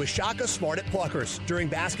Weekly with Shaka Smart at Pluckers. During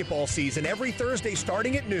basketball season, every Thursday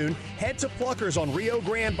starting at noon, head to Pluckers on Rio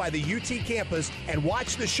Grande by the UT campus and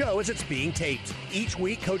watch the show as it's being taped. Each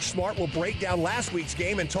week, Coach Smart will break down last week's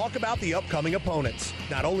game and talk about the upcoming opponents.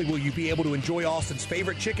 Not only will you be able to enjoy Austin's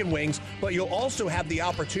favorite chicken wings, but you'll also have the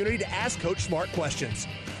opportunity to ask Coach Smart questions.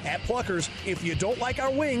 At Pluckers, if you don't like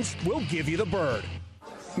our wings, we'll give you the bird.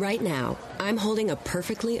 Right now, I'm holding a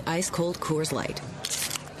perfectly ice-cold Coors Light.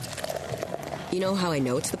 You know how I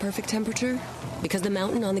know it's the perfect temperature? Because the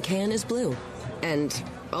mountain on the can is blue. And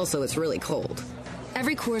also, it's really cold.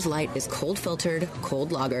 Every Coors Light is cold filtered,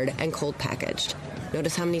 cold lagered, and cold packaged.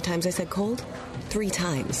 Notice how many times I said cold? 3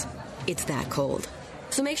 times. It's that cold.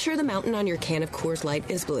 So make sure the mountain on your can of Coors Light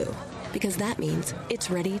is blue, because that means it's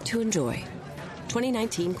ready to enjoy.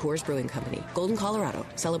 2019 Coors Brewing Company, Golden, Colorado.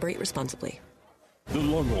 Celebrate responsibly. The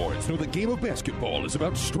Longhorns know the game of basketball is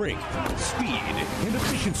about strength, speed, and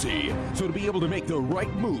efficiency. So to be able to make the right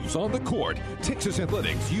moves on the court, Texas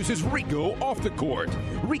Athletics uses Rico off the court.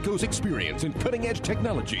 Rico's experience and cutting-edge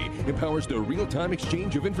technology empowers the real-time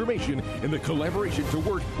exchange of information and the collaboration to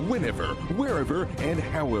work whenever, wherever, and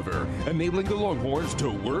however, enabling the Longhorns to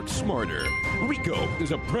work smarter. Rico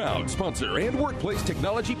is a proud sponsor and workplace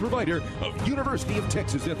technology provider of University of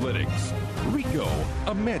Texas Athletics. Rico,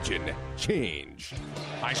 imagine change.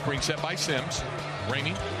 High screen set by Sims.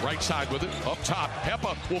 Ramey, right side with it. Up top,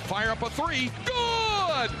 Hepa will fire up a three.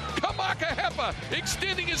 Good! Kamaka Hepa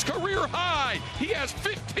extending his career high. He has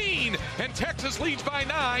 15, and Texas leads by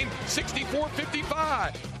 9,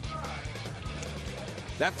 64-55.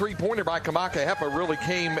 That three-pointer by Kamaka Hepa really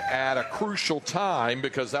came at a crucial time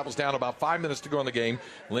because that was down about 5 minutes to go in the game.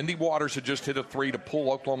 Lindy Waters had just hit a three to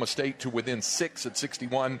pull Oklahoma State to within 6 at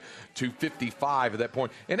 61-55 at that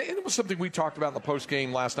point. And it was something we talked about in the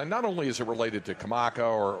post-game last night. Not only is it related to Kamaka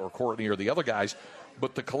or Courtney or the other guys,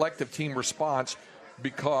 but the collective team response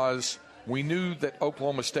because we knew that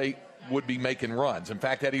Oklahoma State would be making runs. In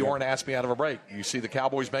fact, Eddie Orrin asked me out of a break, you see the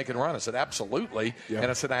Cowboys making a run? I said, absolutely. Yeah. And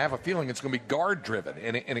I said, I have a feeling it's going to be guard-driven.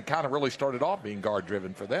 And it kind of really started off being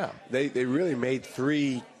guard-driven for them. They really made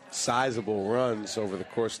 3 sizable runs over the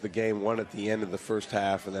course of the game, one at the end of the first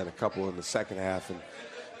half and then a couple in the second half. And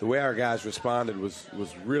the way our guys responded was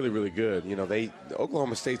really, really good. You know,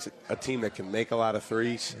 Oklahoma State's a team that can make a lot of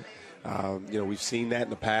threes. You know, we've seen that in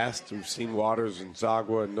the past. We've seen Waters and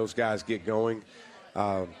Zagwa and those guys get going.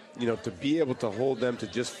 You know, to be able to hold them to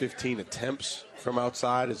just 15 attempts from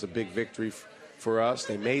outside is a big victory for us.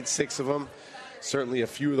 They made 6 of them. Certainly a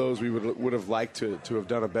few of those we would have liked to have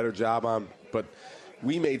done a better job on. But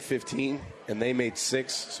we made 15, and they made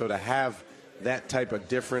 6. So to have that type of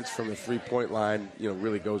difference from the three-point line, you know,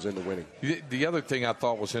 really goes into winning. The other thing I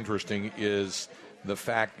thought was interesting is the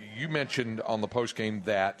fact you mentioned on the postgame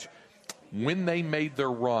that when they made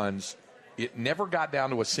their runs, it never got down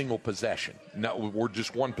to a single possession. No, we're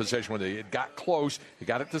just one possession. When it got close, it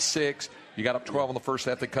got it to 6. You got up 12 in the first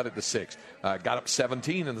half, they cut it to 6. Got up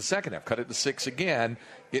 17 in the second half, cut it to 6 again.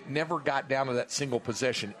 It never got down to that single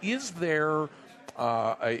possession. Is there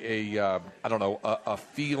a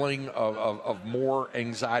feeling of more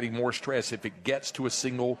anxiety, more stress if it gets to a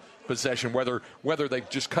single possession, whether they've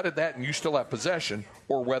just cut it that and you still have possession,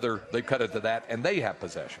 or whether they've cut it to that and they have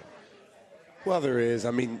possession? Well, there is.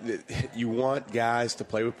 I mean, you want guys to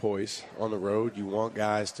play with poise on the road. You want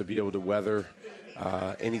guys to be able to weather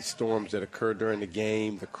any storms that occur during the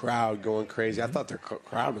game, the crowd going crazy. I thought the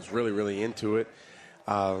crowd was really, really into it.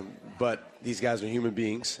 But these guys are human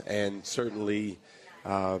beings, and certainly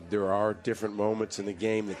there are different moments in the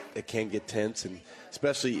game that can get tense, and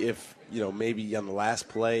especially if, you know, maybe on the last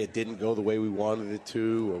play it didn't go the way we wanted it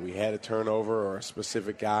to, or we had a turnover, or a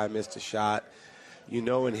specific guy missed a shot. You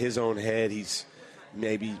know, in his own head, he's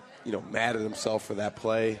maybe, you know, mad at himself for that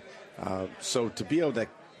play. So to be able to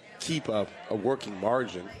keep a working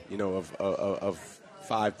margin, you know, of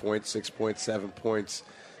 5 points, 6 points, 7 points,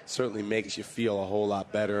 certainly makes you feel a whole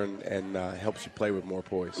lot better and helps you play with more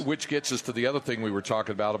poise. Which gets us to the other thing we were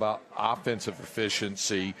talking about offensive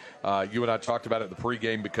efficiency. You and I talked about it in the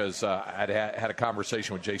pregame because I had a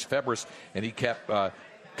conversation with Jace Febres, and he kept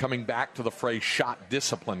coming back to the phrase shot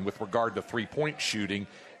discipline with regard to three-point shooting.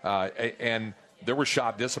 And there was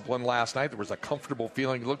shot discipline last night. There was a comfortable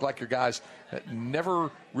feeling. It looked like your guys never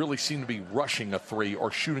really seemed to be rushing a three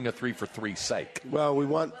or shooting a three for three's sake. Well, we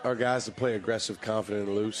want our guys to play aggressive, confident,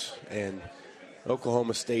 and loose. And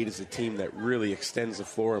Oklahoma State is a team that really extends the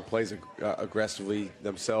floor and plays aggressively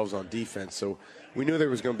themselves on defense. So we knew there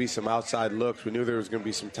was going to be some outside looks. We knew there was going to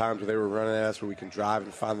be some times where they were running at us where we can drive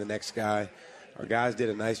and find the next guy. Our guys did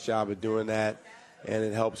a nice job of doing that, and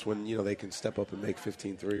it helps when, you know, they can step up and make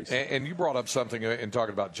 15 threes. And you brought up something in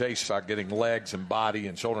talking about Jace about getting legs and body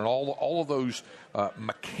and shoulder and all of those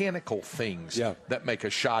mechanical things that make a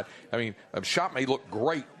shot. I mean, a shot may look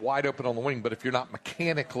great wide open on the wing, but if you're not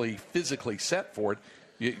mechanically, physically set for it,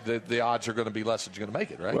 the odds are going to be less that you're going to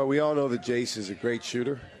make it, right? Well, we all know that Jace is a great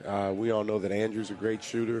shooter. We all know that Andrew's a great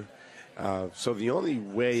shooter. So the only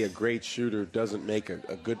way a great shooter doesn't make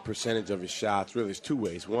a good percentage of his shots, really, is 2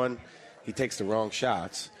 ways. One, he takes the wrong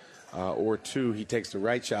shots, or 2, he takes the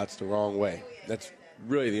right shots the wrong way. That's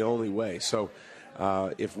really the only way. So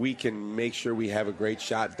if we can make sure we have a great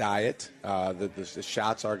shot diet, the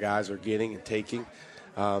shots our guys are getting and taking,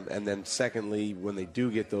 and then secondly, when they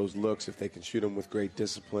do get those looks, if they can shoot them with great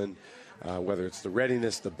discipline, whether it's the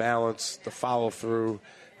readiness, the balance, the follow-through,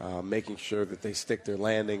 making sure that they stick their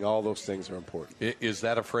landing, all those things are important. Is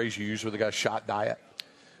that a phrase you use with the guy's shot diet?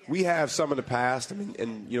 We have some in the past. I mean,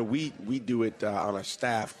 and we do it on our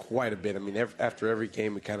staff quite a bit. I mean, after every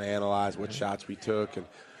game, we kind of analyze what shots we took and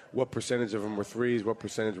what percentage of them were threes, what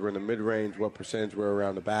percentage were in the mid-range, what percentage were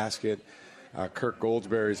around the basket. Kirk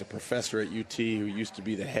Goldsberry is a professor at UT who used to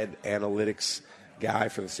be the head analytics guy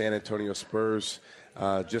for the San Antonio Spurs.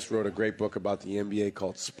 Just wrote a great book about the NBA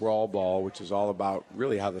called Sprawl Ball, which is all about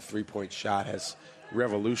really how the three-point shot has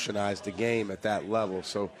revolutionized the game at that level.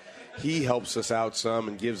 So he helps us out some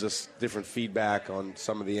and gives us different feedback on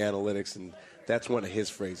some of the analytics, and that's one of his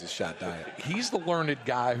phrases, shot diet. He's the learned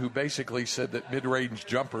guy who basically said that mid-range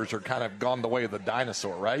jumpers are kind of gone the way of the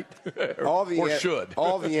dinosaur, right? All the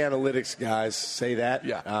analytics guys say that.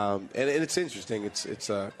 Yeah. And it's interesting. It's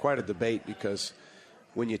quite a debate because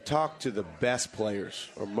when you talk to the best players,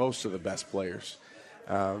 or most of the best players,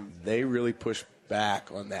 they really push back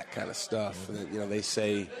on that kind of stuff. And, they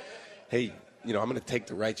say, hey, I'm going to take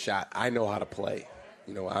the right shot. I know how to play.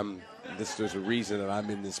 There's a reason that I'm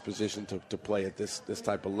in this position to play at this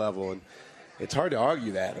type of level. And it's hard to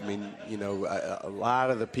argue that. I mean, a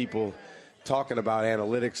lot of the people talking about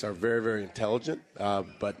analytics are very, very intelligent,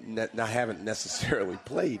 but haven't necessarily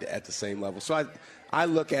played at the same level. So I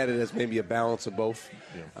look at it as maybe a balance of both.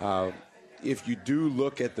 Yeah. If you do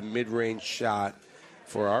look at the mid-range shot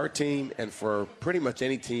for our team and for pretty much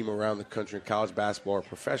any team around the country in college basketball or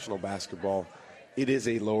professional basketball, it is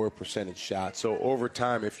a lower percentage shot. So over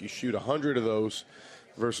time, if you shoot 100 of those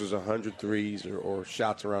versus 100 threes or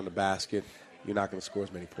shots around the basket, you're not going to score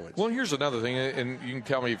as many points. Well, here's another thing, and you can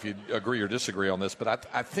tell me if you agree or disagree on this, but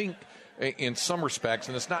I think in some respects,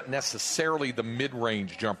 and it's not necessarily the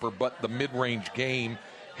mid-range jumper, but the mid-range game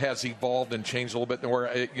has evolved and changed a little bit. Where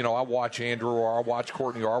I watch Andrew or I watch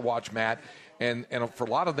Courtney or I watch Matt, and for a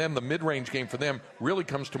lot of them, the mid-range game for them really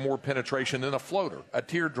comes to more penetration than a floater, a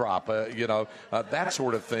teardrop, that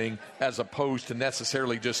sort of thing, as opposed to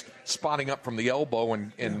necessarily just spotting up from the elbow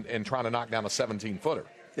and trying to knock down a 17-footer.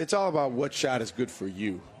 It's all about what shot is good for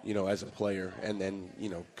you, as a player, and then,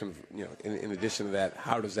 in addition to that,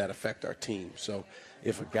 how does that affect our team? So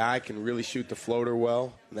if a guy can really shoot the floater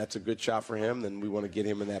well, and that's a good shot for him, then we want to get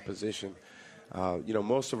him in that position.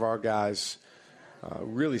 Most of our guys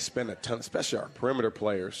really spend a ton, especially our perimeter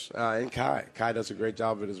players, and Kai. Kai does a great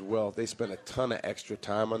job of it as well. They spend a ton of extra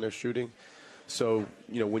time on their shooting. So,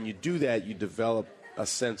 when you do that, you develop a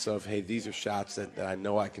sense of, hey, these are shots that I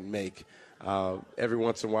know I can make. Every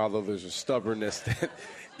once in a while, though, there's a stubbornness that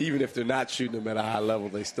even if they're not shooting them at a high level,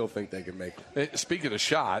 they still think they can make them. Speaking of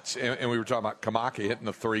shots, and we were talking about Kamaka hitting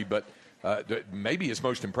the three, but maybe his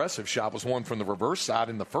most impressive shot was one from the reverse side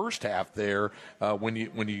in the first half there when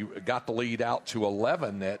you got the lead out to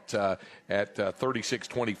 11 at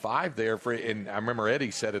 36-25 there. And I remember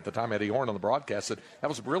Eddie said at the time, Eddie Horn on the broadcast, that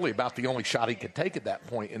was really about the only shot he could take at that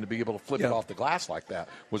point, and to be able to flip it off the glass like that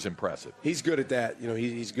was impressive. He's good at that.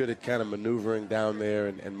 He's good at kind of maneuvering down there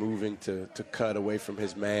and moving to cut away from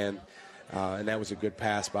his man, and that was a good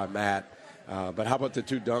pass by Matt. But how about the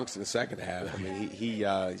two dunks in the second half? I mean, he's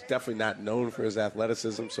definitely not known for his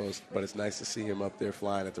athleticism, but it's nice to see him up there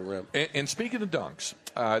flying at the rim. And speaking of dunks,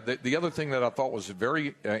 the other thing that I thought was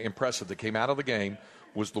very impressive that came out of the game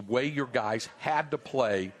was the way your guys had to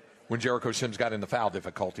play when Jericho Sims got in the foul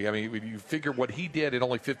difficulty. I mean, you figure what he did in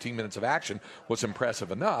only 15 minutes of action was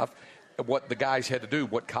impressive enough. What the guys had to do,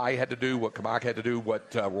 what Kai had to do, what Kamaka had to do,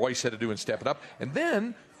 what Royce had to do and step it up. And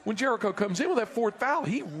then when Jericho comes in with that fourth foul,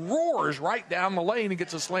 he roars right down the lane and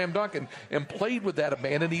gets a slam dunk and played with that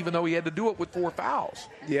abandon, even though he had to do it with 4 fouls.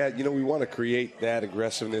 Yeah, we want to create that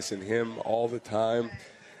aggressiveness in him all the time.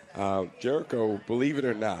 Jericho, believe it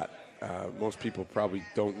or not, most people probably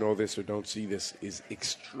don't know this or don't see this, is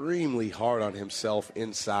extremely hard on himself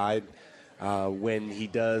inside. When he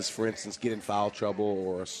does, for instance, get in foul trouble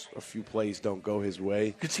or a few plays don't go his way.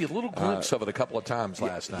 You could see a little glimpse of it a couple of times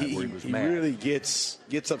last night where he was mad. He really gets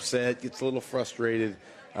upset, gets a little frustrated.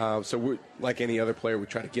 So we're, like any other player, we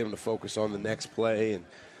try to get him to focus on the next play. And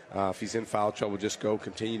if he's in foul trouble, just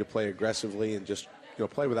continue to play aggressively and just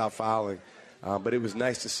play without fouling. But it was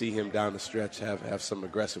nice to see him down the stretch have some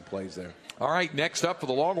aggressive plays there. All right, next up for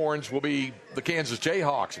the Longhorns will be the Kansas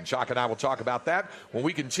Jayhawks, and Shaka and I will talk about that when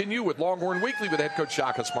we continue with Longhorn Weekly with head coach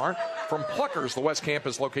Shaka Smart from Pluckers, the West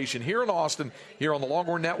Campus location here in Austin, here on the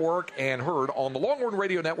Longhorn Network, and heard on the Longhorn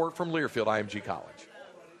Radio Network from Learfield IMG College.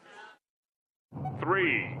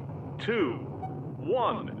 3, 2,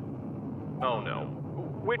 1. Oh, no.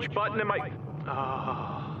 Which button am I...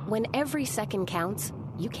 When every second counts,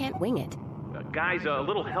 you can't wing it. Guys, a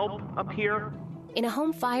little help up here? In a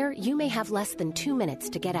home fire, you may have less than 2 minutes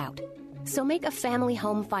to get out. So make a family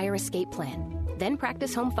home fire escape plan. Then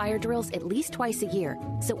practice home fire drills at least twice a year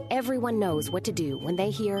so everyone knows what to do when they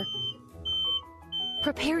hear.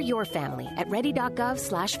 Prepare your family at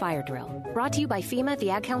ready.gov/fire drill. Brought to you by FEMA, the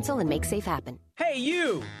Ad Council, and Make Safe Happen. Hey,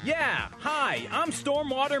 you! Yeah, hi, I'm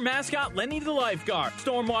Stormwater mascot Lenny the Lifeguard.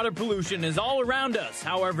 Stormwater pollution is all around us.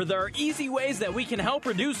 However, there are easy ways that we can help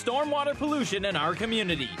reduce stormwater pollution in our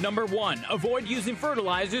community. Number 1, avoid using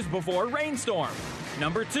fertilizers before a rainstorm.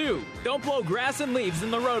 Number 2, don't blow grass and leaves in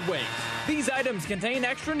the roadways. These items contain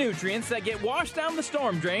extra nutrients that get washed down the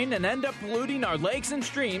storm drain and end up polluting our lakes and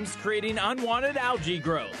streams, creating unwanted algae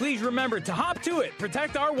growth. Please remember to hop to it,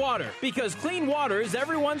 protect our water, because clean water is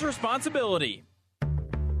everyone's responsibility.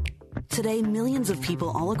 Today, millions of people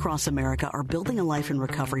all across America are building a life in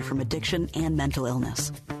recovery from addiction and mental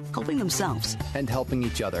illness, helping themselves and helping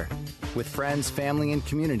each other, with friends, family, and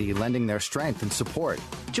community lending their strength and support.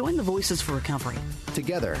 Join the Voices for Recovery.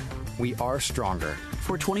 Together, we are stronger.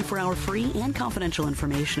 For 24-hour free and confidential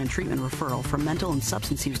information and treatment referral for mental and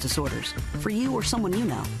substance use disorders, for you or someone you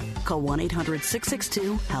know, call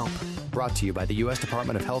 1-800-662-HELP. Brought to you by the U.S.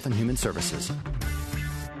 Department of Health and Human Services.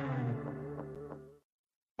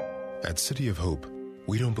 At City of Hope,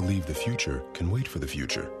 we don't believe the future can wait for the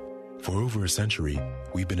future. For over a century,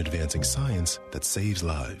 we've been advancing science that saves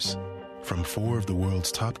lives. From 4 of the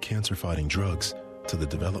world's top cancer-fighting drugs to the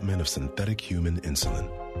development of synthetic human insulin.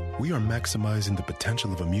 We are maximizing the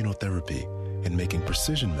potential of immunotherapy and making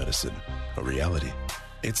precision medicine a reality.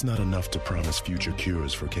 It's not enough to promise future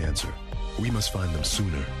cures for cancer. We must find them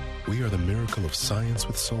sooner. We are the miracle of science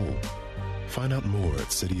with soul. Find out more at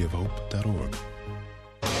cityofhope.org.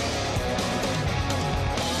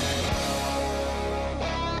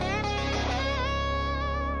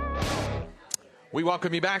 We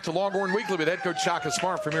welcome you back to Longhorn Weekly with head coach Shaka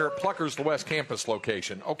Smart from here at Pluckers, the West Campus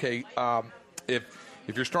location. Okay,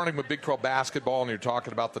 if you're starting with Big 12 basketball and you're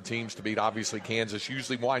talking about the teams to beat, obviously Kansas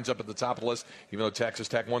usually winds up at the top of the list, even though Texas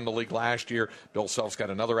Tech won the league last year. Bill Self's got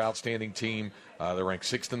another outstanding team. They're ranked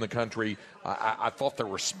 6th in the country. I thought the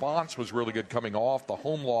response was really good coming off the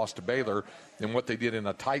home loss to Baylor and what they did in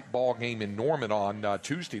a tight ball game in Norman on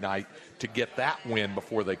Tuesday night to get that win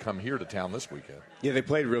before they come here to town this weekend. Yeah, they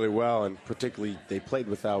played really well, and particularly they played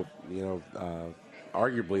without,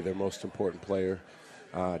 arguably their most important player.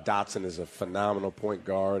 Dotson is a phenomenal point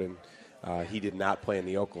guard, and he did not play in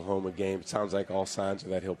the Oklahoma game. It sounds like all signs are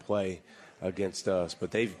that he'll play against us.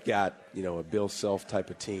 But they've got, a Bill Self type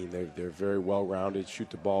of team. They're very well-rounded,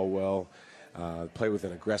 shoot the ball well, play with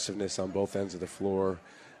an aggressiveness on both ends of the floor.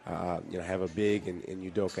 Have a big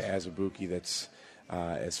in Udoka Azubuike that's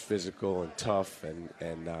as physical and tough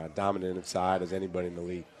and dominant inside as anybody in the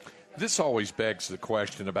league. This always begs the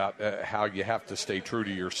question about how you have to stay true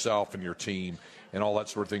to yourself and your team and all that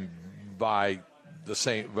sort of thing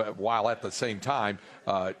while at the same time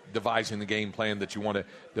devising the game plan that you want to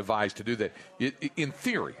devise to do that. In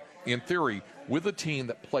theory, with a team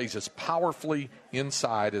that plays as powerfully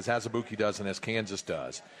inside as Azubuike does and as Kansas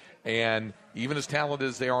does, and even as talented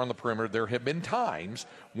as they are on the perimeter, there have been times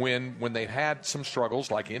when they've had some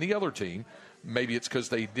struggles like any other team. Maybe it's because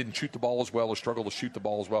they didn't shoot the ball as well or struggle to shoot the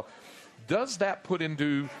ball as well. Does that put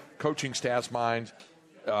into coaching staff's minds,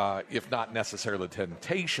 if not necessarily the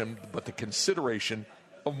temptation, but the consideration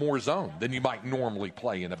of more zone than you might normally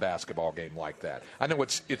play in a basketball game like that? I know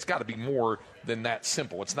it's got to be more than that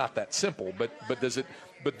simple. It's not that simple, but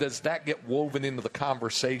does that get woven into the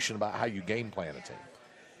conversation about how you game plan a team?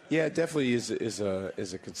 Yeah, it definitely is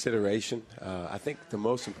a consideration. I think the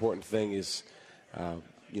most important thing is,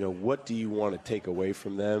 what do you want to take away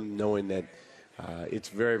from them, knowing that it's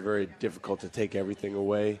very, very difficult to take everything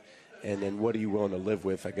away, and then what are you willing to live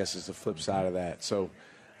with, I guess, is the flip side of that. So,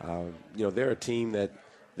 they're a team that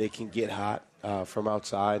they can get hot from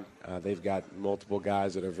outside. They've got multiple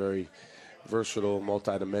guys that are very versatile,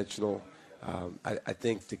 multidimensional. I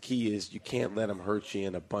think the key is you can't let them hurt you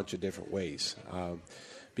in a bunch of different ways.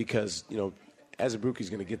 Because, Azubuike is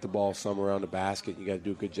going to get the ball somewhere around the basket. You got to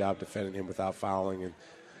do a good job defending him without fouling and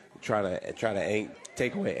try to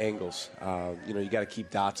take away angles. You got to keep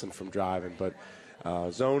Dotson from driving. But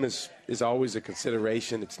zone is always a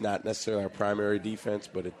consideration. It's not necessarily our primary defense,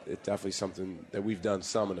 but it's definitely something that we've done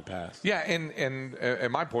some in the past. Yeah,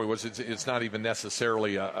 and my point was it's not even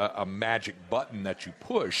necessarily a magic button that you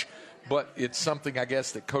push, but it's something, I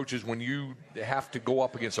guess, that coaches, when you have to go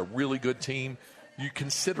up against a really good team, you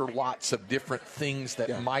consider lots of different things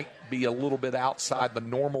that might be a little bit outside the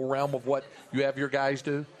normal realm of what you have your guys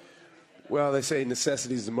do? Well, they say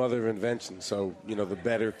necessity is the mother of invention. So, the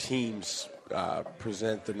better teams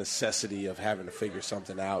present the necessity of having to figure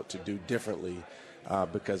something out to do differently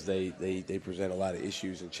because they present a lot of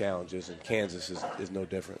issues and challenges, and Kansas is no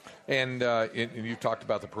different. And you've talked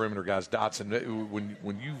about the perimeter guys, Dotson.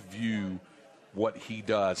 When you view what he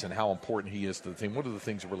does and how important he is to the team, what are the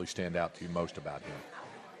things that really stand out to you most about him?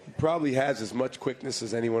 He probably has as much quickness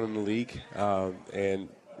as anyone in the league, and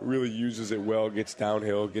really uses it well, gets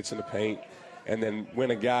downhill, gets in the paint. And then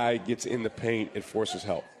when a guy gets in the paint, it forces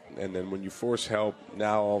help. And then when you force help,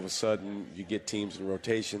 now all of a sudden you get teams in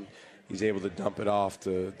rotation. He's able to dump it off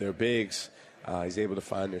to their bigs. He's able to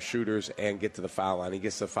find their shooters and get to the foul line. He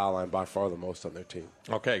gets to the foul line by far the most on their team.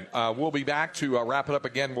 Okay, we'll be back to wrap it up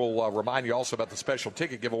again. We'll remind you also about the special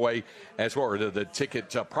ticket giveaway as well, or the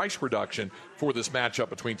ticket price reduction for this matchup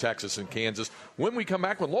between Texas and Kansas. When we come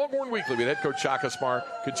back with Longhorn Weekly with head coach Shaka Smart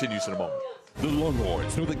continues in a moment. The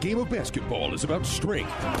Longhorns know the game of basketball is about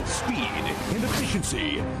strength, speed, and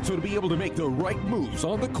efficiency. So to be able to make the right moves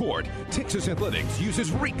on the court, Texas Athletics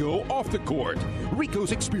uses Rico off the court.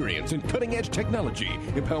 Rico's experience and cutting-edge technology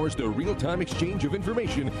empowers the real-time exchange of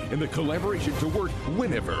information and the collaboration to work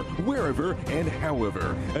whenever, wherever, and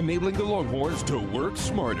however, enabling the Longhorns to work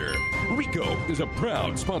smarter. Rico is a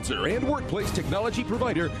proud sponsor and workplace technology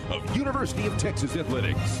provider of University of Texas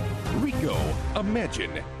Athletics. Rico,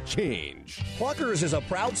 imagine change. Pluckers is a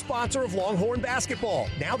proud sponsor of Longhorn basketball.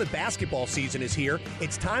 Now that basketball season is here,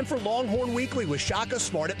 it's time for Longhorn Weekly with Shaka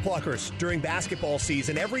Smart at Pluckers. During basketball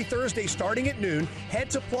season, every Thursday starting at noon, head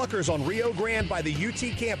to Pluckers on Rio Grande by the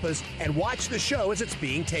UT campus and watch the show as it's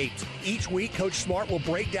being taped. Each week, Coach Smart will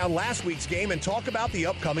break down last week's game and talk about the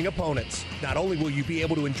upcoming opponents. Not only will you be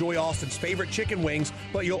able to enjoy Austin's favorite chicken wings,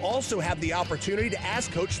 but you'll also have the opportunity to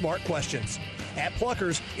ask Coach Smart questions. At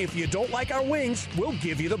Pluckers, if you don't like our wings, we'll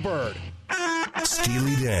give you the bird.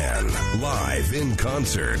 Steely Dan, live in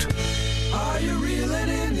concert. Are you reeling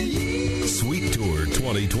in the years? Sweet Tour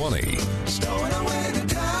 2020. Stowing away the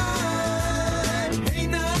time.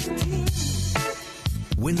 Ain't nothing.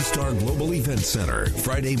 WinStar Global Event Center,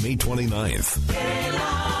 Friday, May 29th.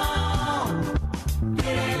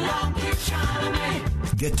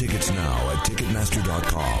 Get tickets now at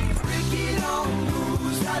Ticketmaster.com.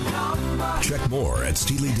 Check more at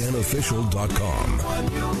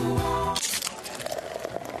SteelyDanOfficial.com.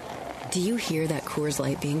 Do you hear that Coors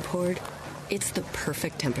Light being poured? It's the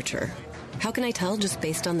perfect temperature. How can I tell just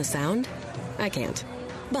based on the sound? I can't.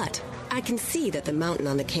 But I can see that the mountain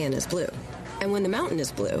on the can is blue. And when the mountain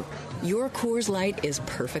is blue, your Coors Light is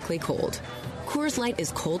perfectly cold. Coors Light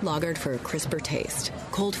is cold lagered for a crisper taste,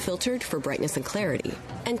 cold filtered for brightness and clarity,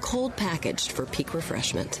 and cold packaged for peak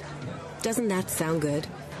refreshment. Doesn't that sound good?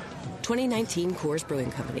 2019 Coors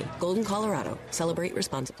Brewing Company, Golden, Colorado. Celebrate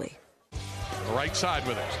responsibly. The right side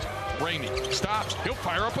with it. Ramey stops. He'll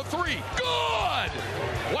fire up a three. Good!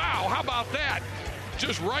 Wow, how about that?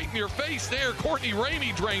 Just right in your face there. Courtney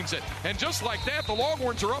Ramey drains it. And just like that, the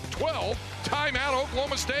Longhorns are up 12. Timeout,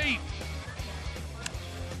 Oklahoma State.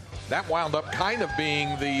 That wound up kind of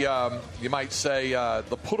being the, you might say,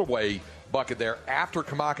 the put-away bucket there after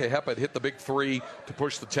Kamaka Hepa hit the big three to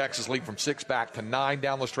push the Texas lead from 6 back to 9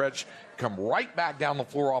 down the stretch. Come right back down the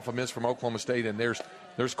floor off a miss from Oklahoma State, and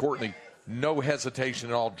there's Courtney. No hesitation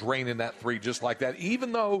at all, draining that three just like that.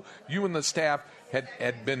 Even though you and the staff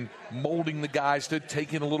had been molding the guys to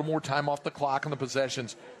taking a little more time off the clock on the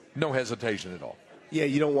possessions, no hesitation at all. Yeah,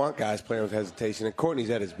 you don't want guys playing with hesitation. And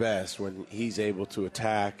Courtney's at his best when he's able to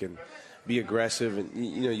attack and be aggressive. And,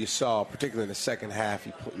 you know, you saw, particularly in the second half,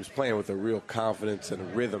 he was playing with a real confidence and a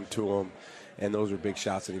rhythm to him. And those were big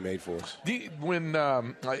shots that he made for us.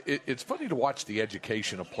 It's funny to watch the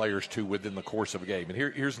education of players, too, within the course of a game. And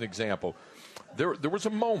here's an example. There was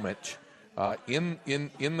a moment in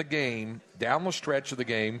the game, down the stretch of the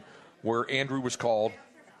game, where Andrew was called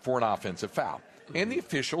for an offensive foul. And the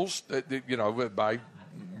officials, by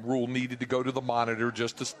rule, needed to go to the monitor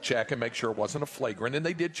just to check and make sure it wasn't a flagrant. And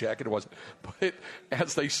they did check, and it wasn't. But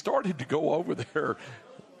as they started to go over there,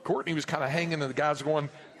 Courtney was kind of hanging, and the guys were going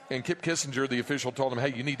 – and Kip Kissinger, the official, told him,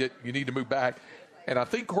 hey, you need to move back. And I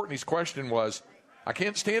think Courtney's question was, I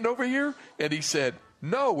can't stand over here? And he said,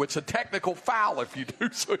 no, it's a technical foul if you do.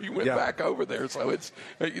 So he went back over there. So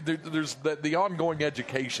there's the ongoing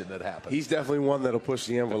education that happens. He's definitely one that'll push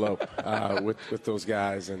the envelope with those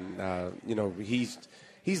guys. And,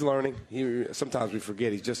 he's learning. Sometimes we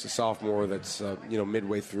forget he's just a sophomore that's,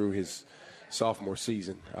 midway through his sophomore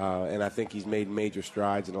season. And I think he's made major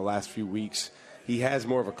strides in the last few weeks. He has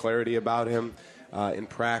more of a clarity about him. In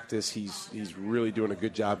practice, he's really doing a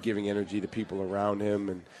good job giving energy to people around him.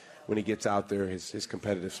 And when he gets out there, his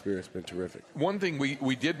competitive spirit's been terrific. One thing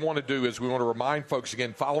we did want to do is we want to remind folks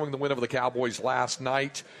again, following the win over the Cowboys last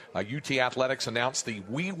night, UT Athletics announced the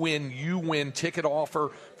We Win, You Win ticket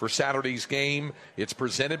offer for Saturday's game. It's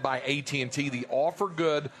presented by AT&T. The offer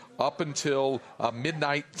good up until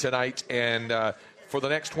midnight tonight, and for the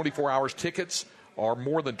next 24 hours, tickets are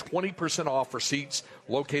more than 20% off for seats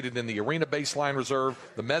located in the Arena Baseline Reserve,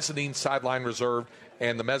 the Mezzanine Sideline Reserve,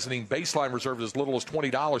 and the Mezzanine Baseline Reserve as little as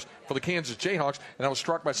 $20 for the Kansas Jayhawks. And I was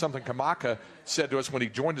struck by something Kamaka said to us when he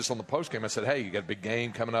joined us on the postgame. I said, hey, you got a big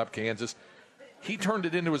game coming up, Kansas. He turned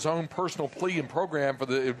it into his own personal plea and program for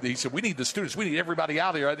he said, we need the students. We need everybody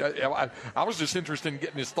out here. I was just interested in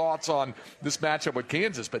getting his thoughts on this matchup with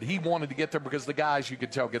Kansas, but he wanted to get there because the guys, you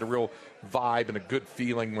could tell, get a real vibe and a good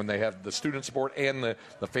feeling when they have the student support and the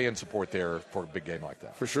fan support there for a big game like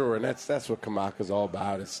that. For sure, and that's what Kamaka's all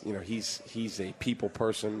about. Is, he's a people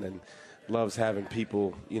person and loves having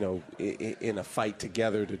people, in a fight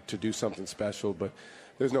together to do something special, but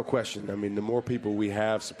there's no question. I mean, the more people we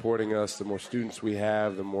have supporting us, the more students we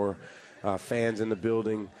have, the more fans in the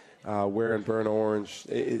building wearing burnt orange.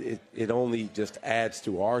 It only just adds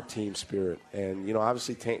to our team spirit. And,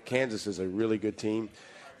 obviously Kansas is a really good team,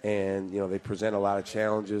 and, they present a lot of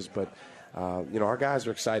challenges. But, our guys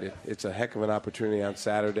are excited. It's a heck of an opportunity on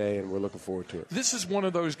Saturday, and we're looking forward to it. This is one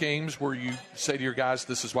of those games where you say to your guys,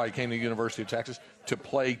 this is why you came to the University of Texas, to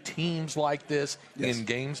play teams like this in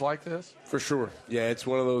games like this? For sure. Yeah, it's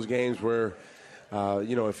one of those games where,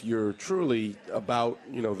 if you're truly about,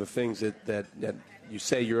 the things that you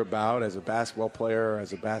say you're about as a basketball player,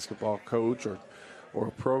 as a basketball coach or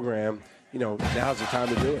a program, now's the time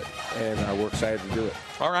to do it, and we're excited to do it.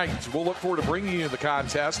 All right, so we'll look forward to bringing you the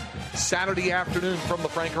contest Saturday afternoon from the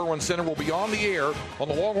Frank Erwin Center. We'll be on the air on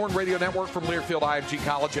the Longhorn Radio Network from Learfield IMG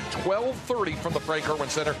College at 12:30 from the Frank Erwin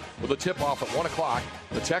Center with a tip-off at 1 o'clock.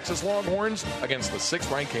 The Texas Longhorns against the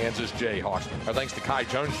 6th-ranked Kansas Jayhawks. Our thanks to Kai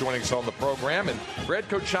Jones joining us on the program, and for head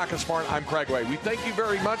coach Shaka Smart, I'm Craig Way. We thank you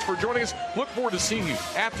very much for joining us. Look forward to seeing you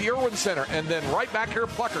at the Erwin Center, and then right back here at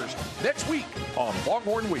Pluckers next week on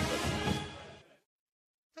Longhorn Weekly.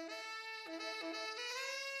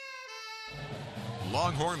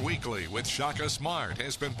 Longhorn Weekly with Shaka Smart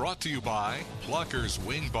has been brought to you by Pluckers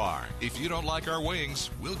Wing Bar. If you don't like our wings,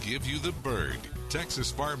 we'll give you the bird. Texas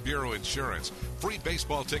Farm Bureau Insurance. Free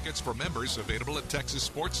baseball tickets for members available at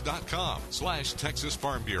texassports.com/Texas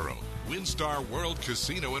Farm Bureau. WinStar World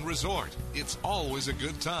Casino and Resort. It's always a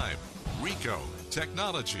good time. Rico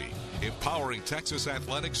Technology. Empowering Texas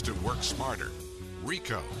athletics to work smarter.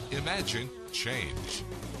 Rico. Imagine change.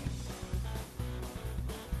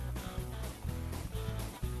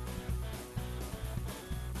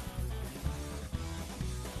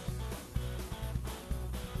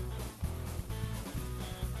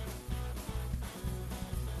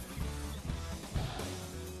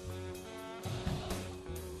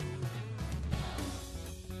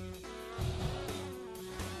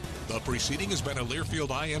 The preceding has been a Learfield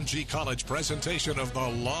IMG College presentation of the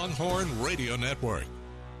Longhorn Radio Network.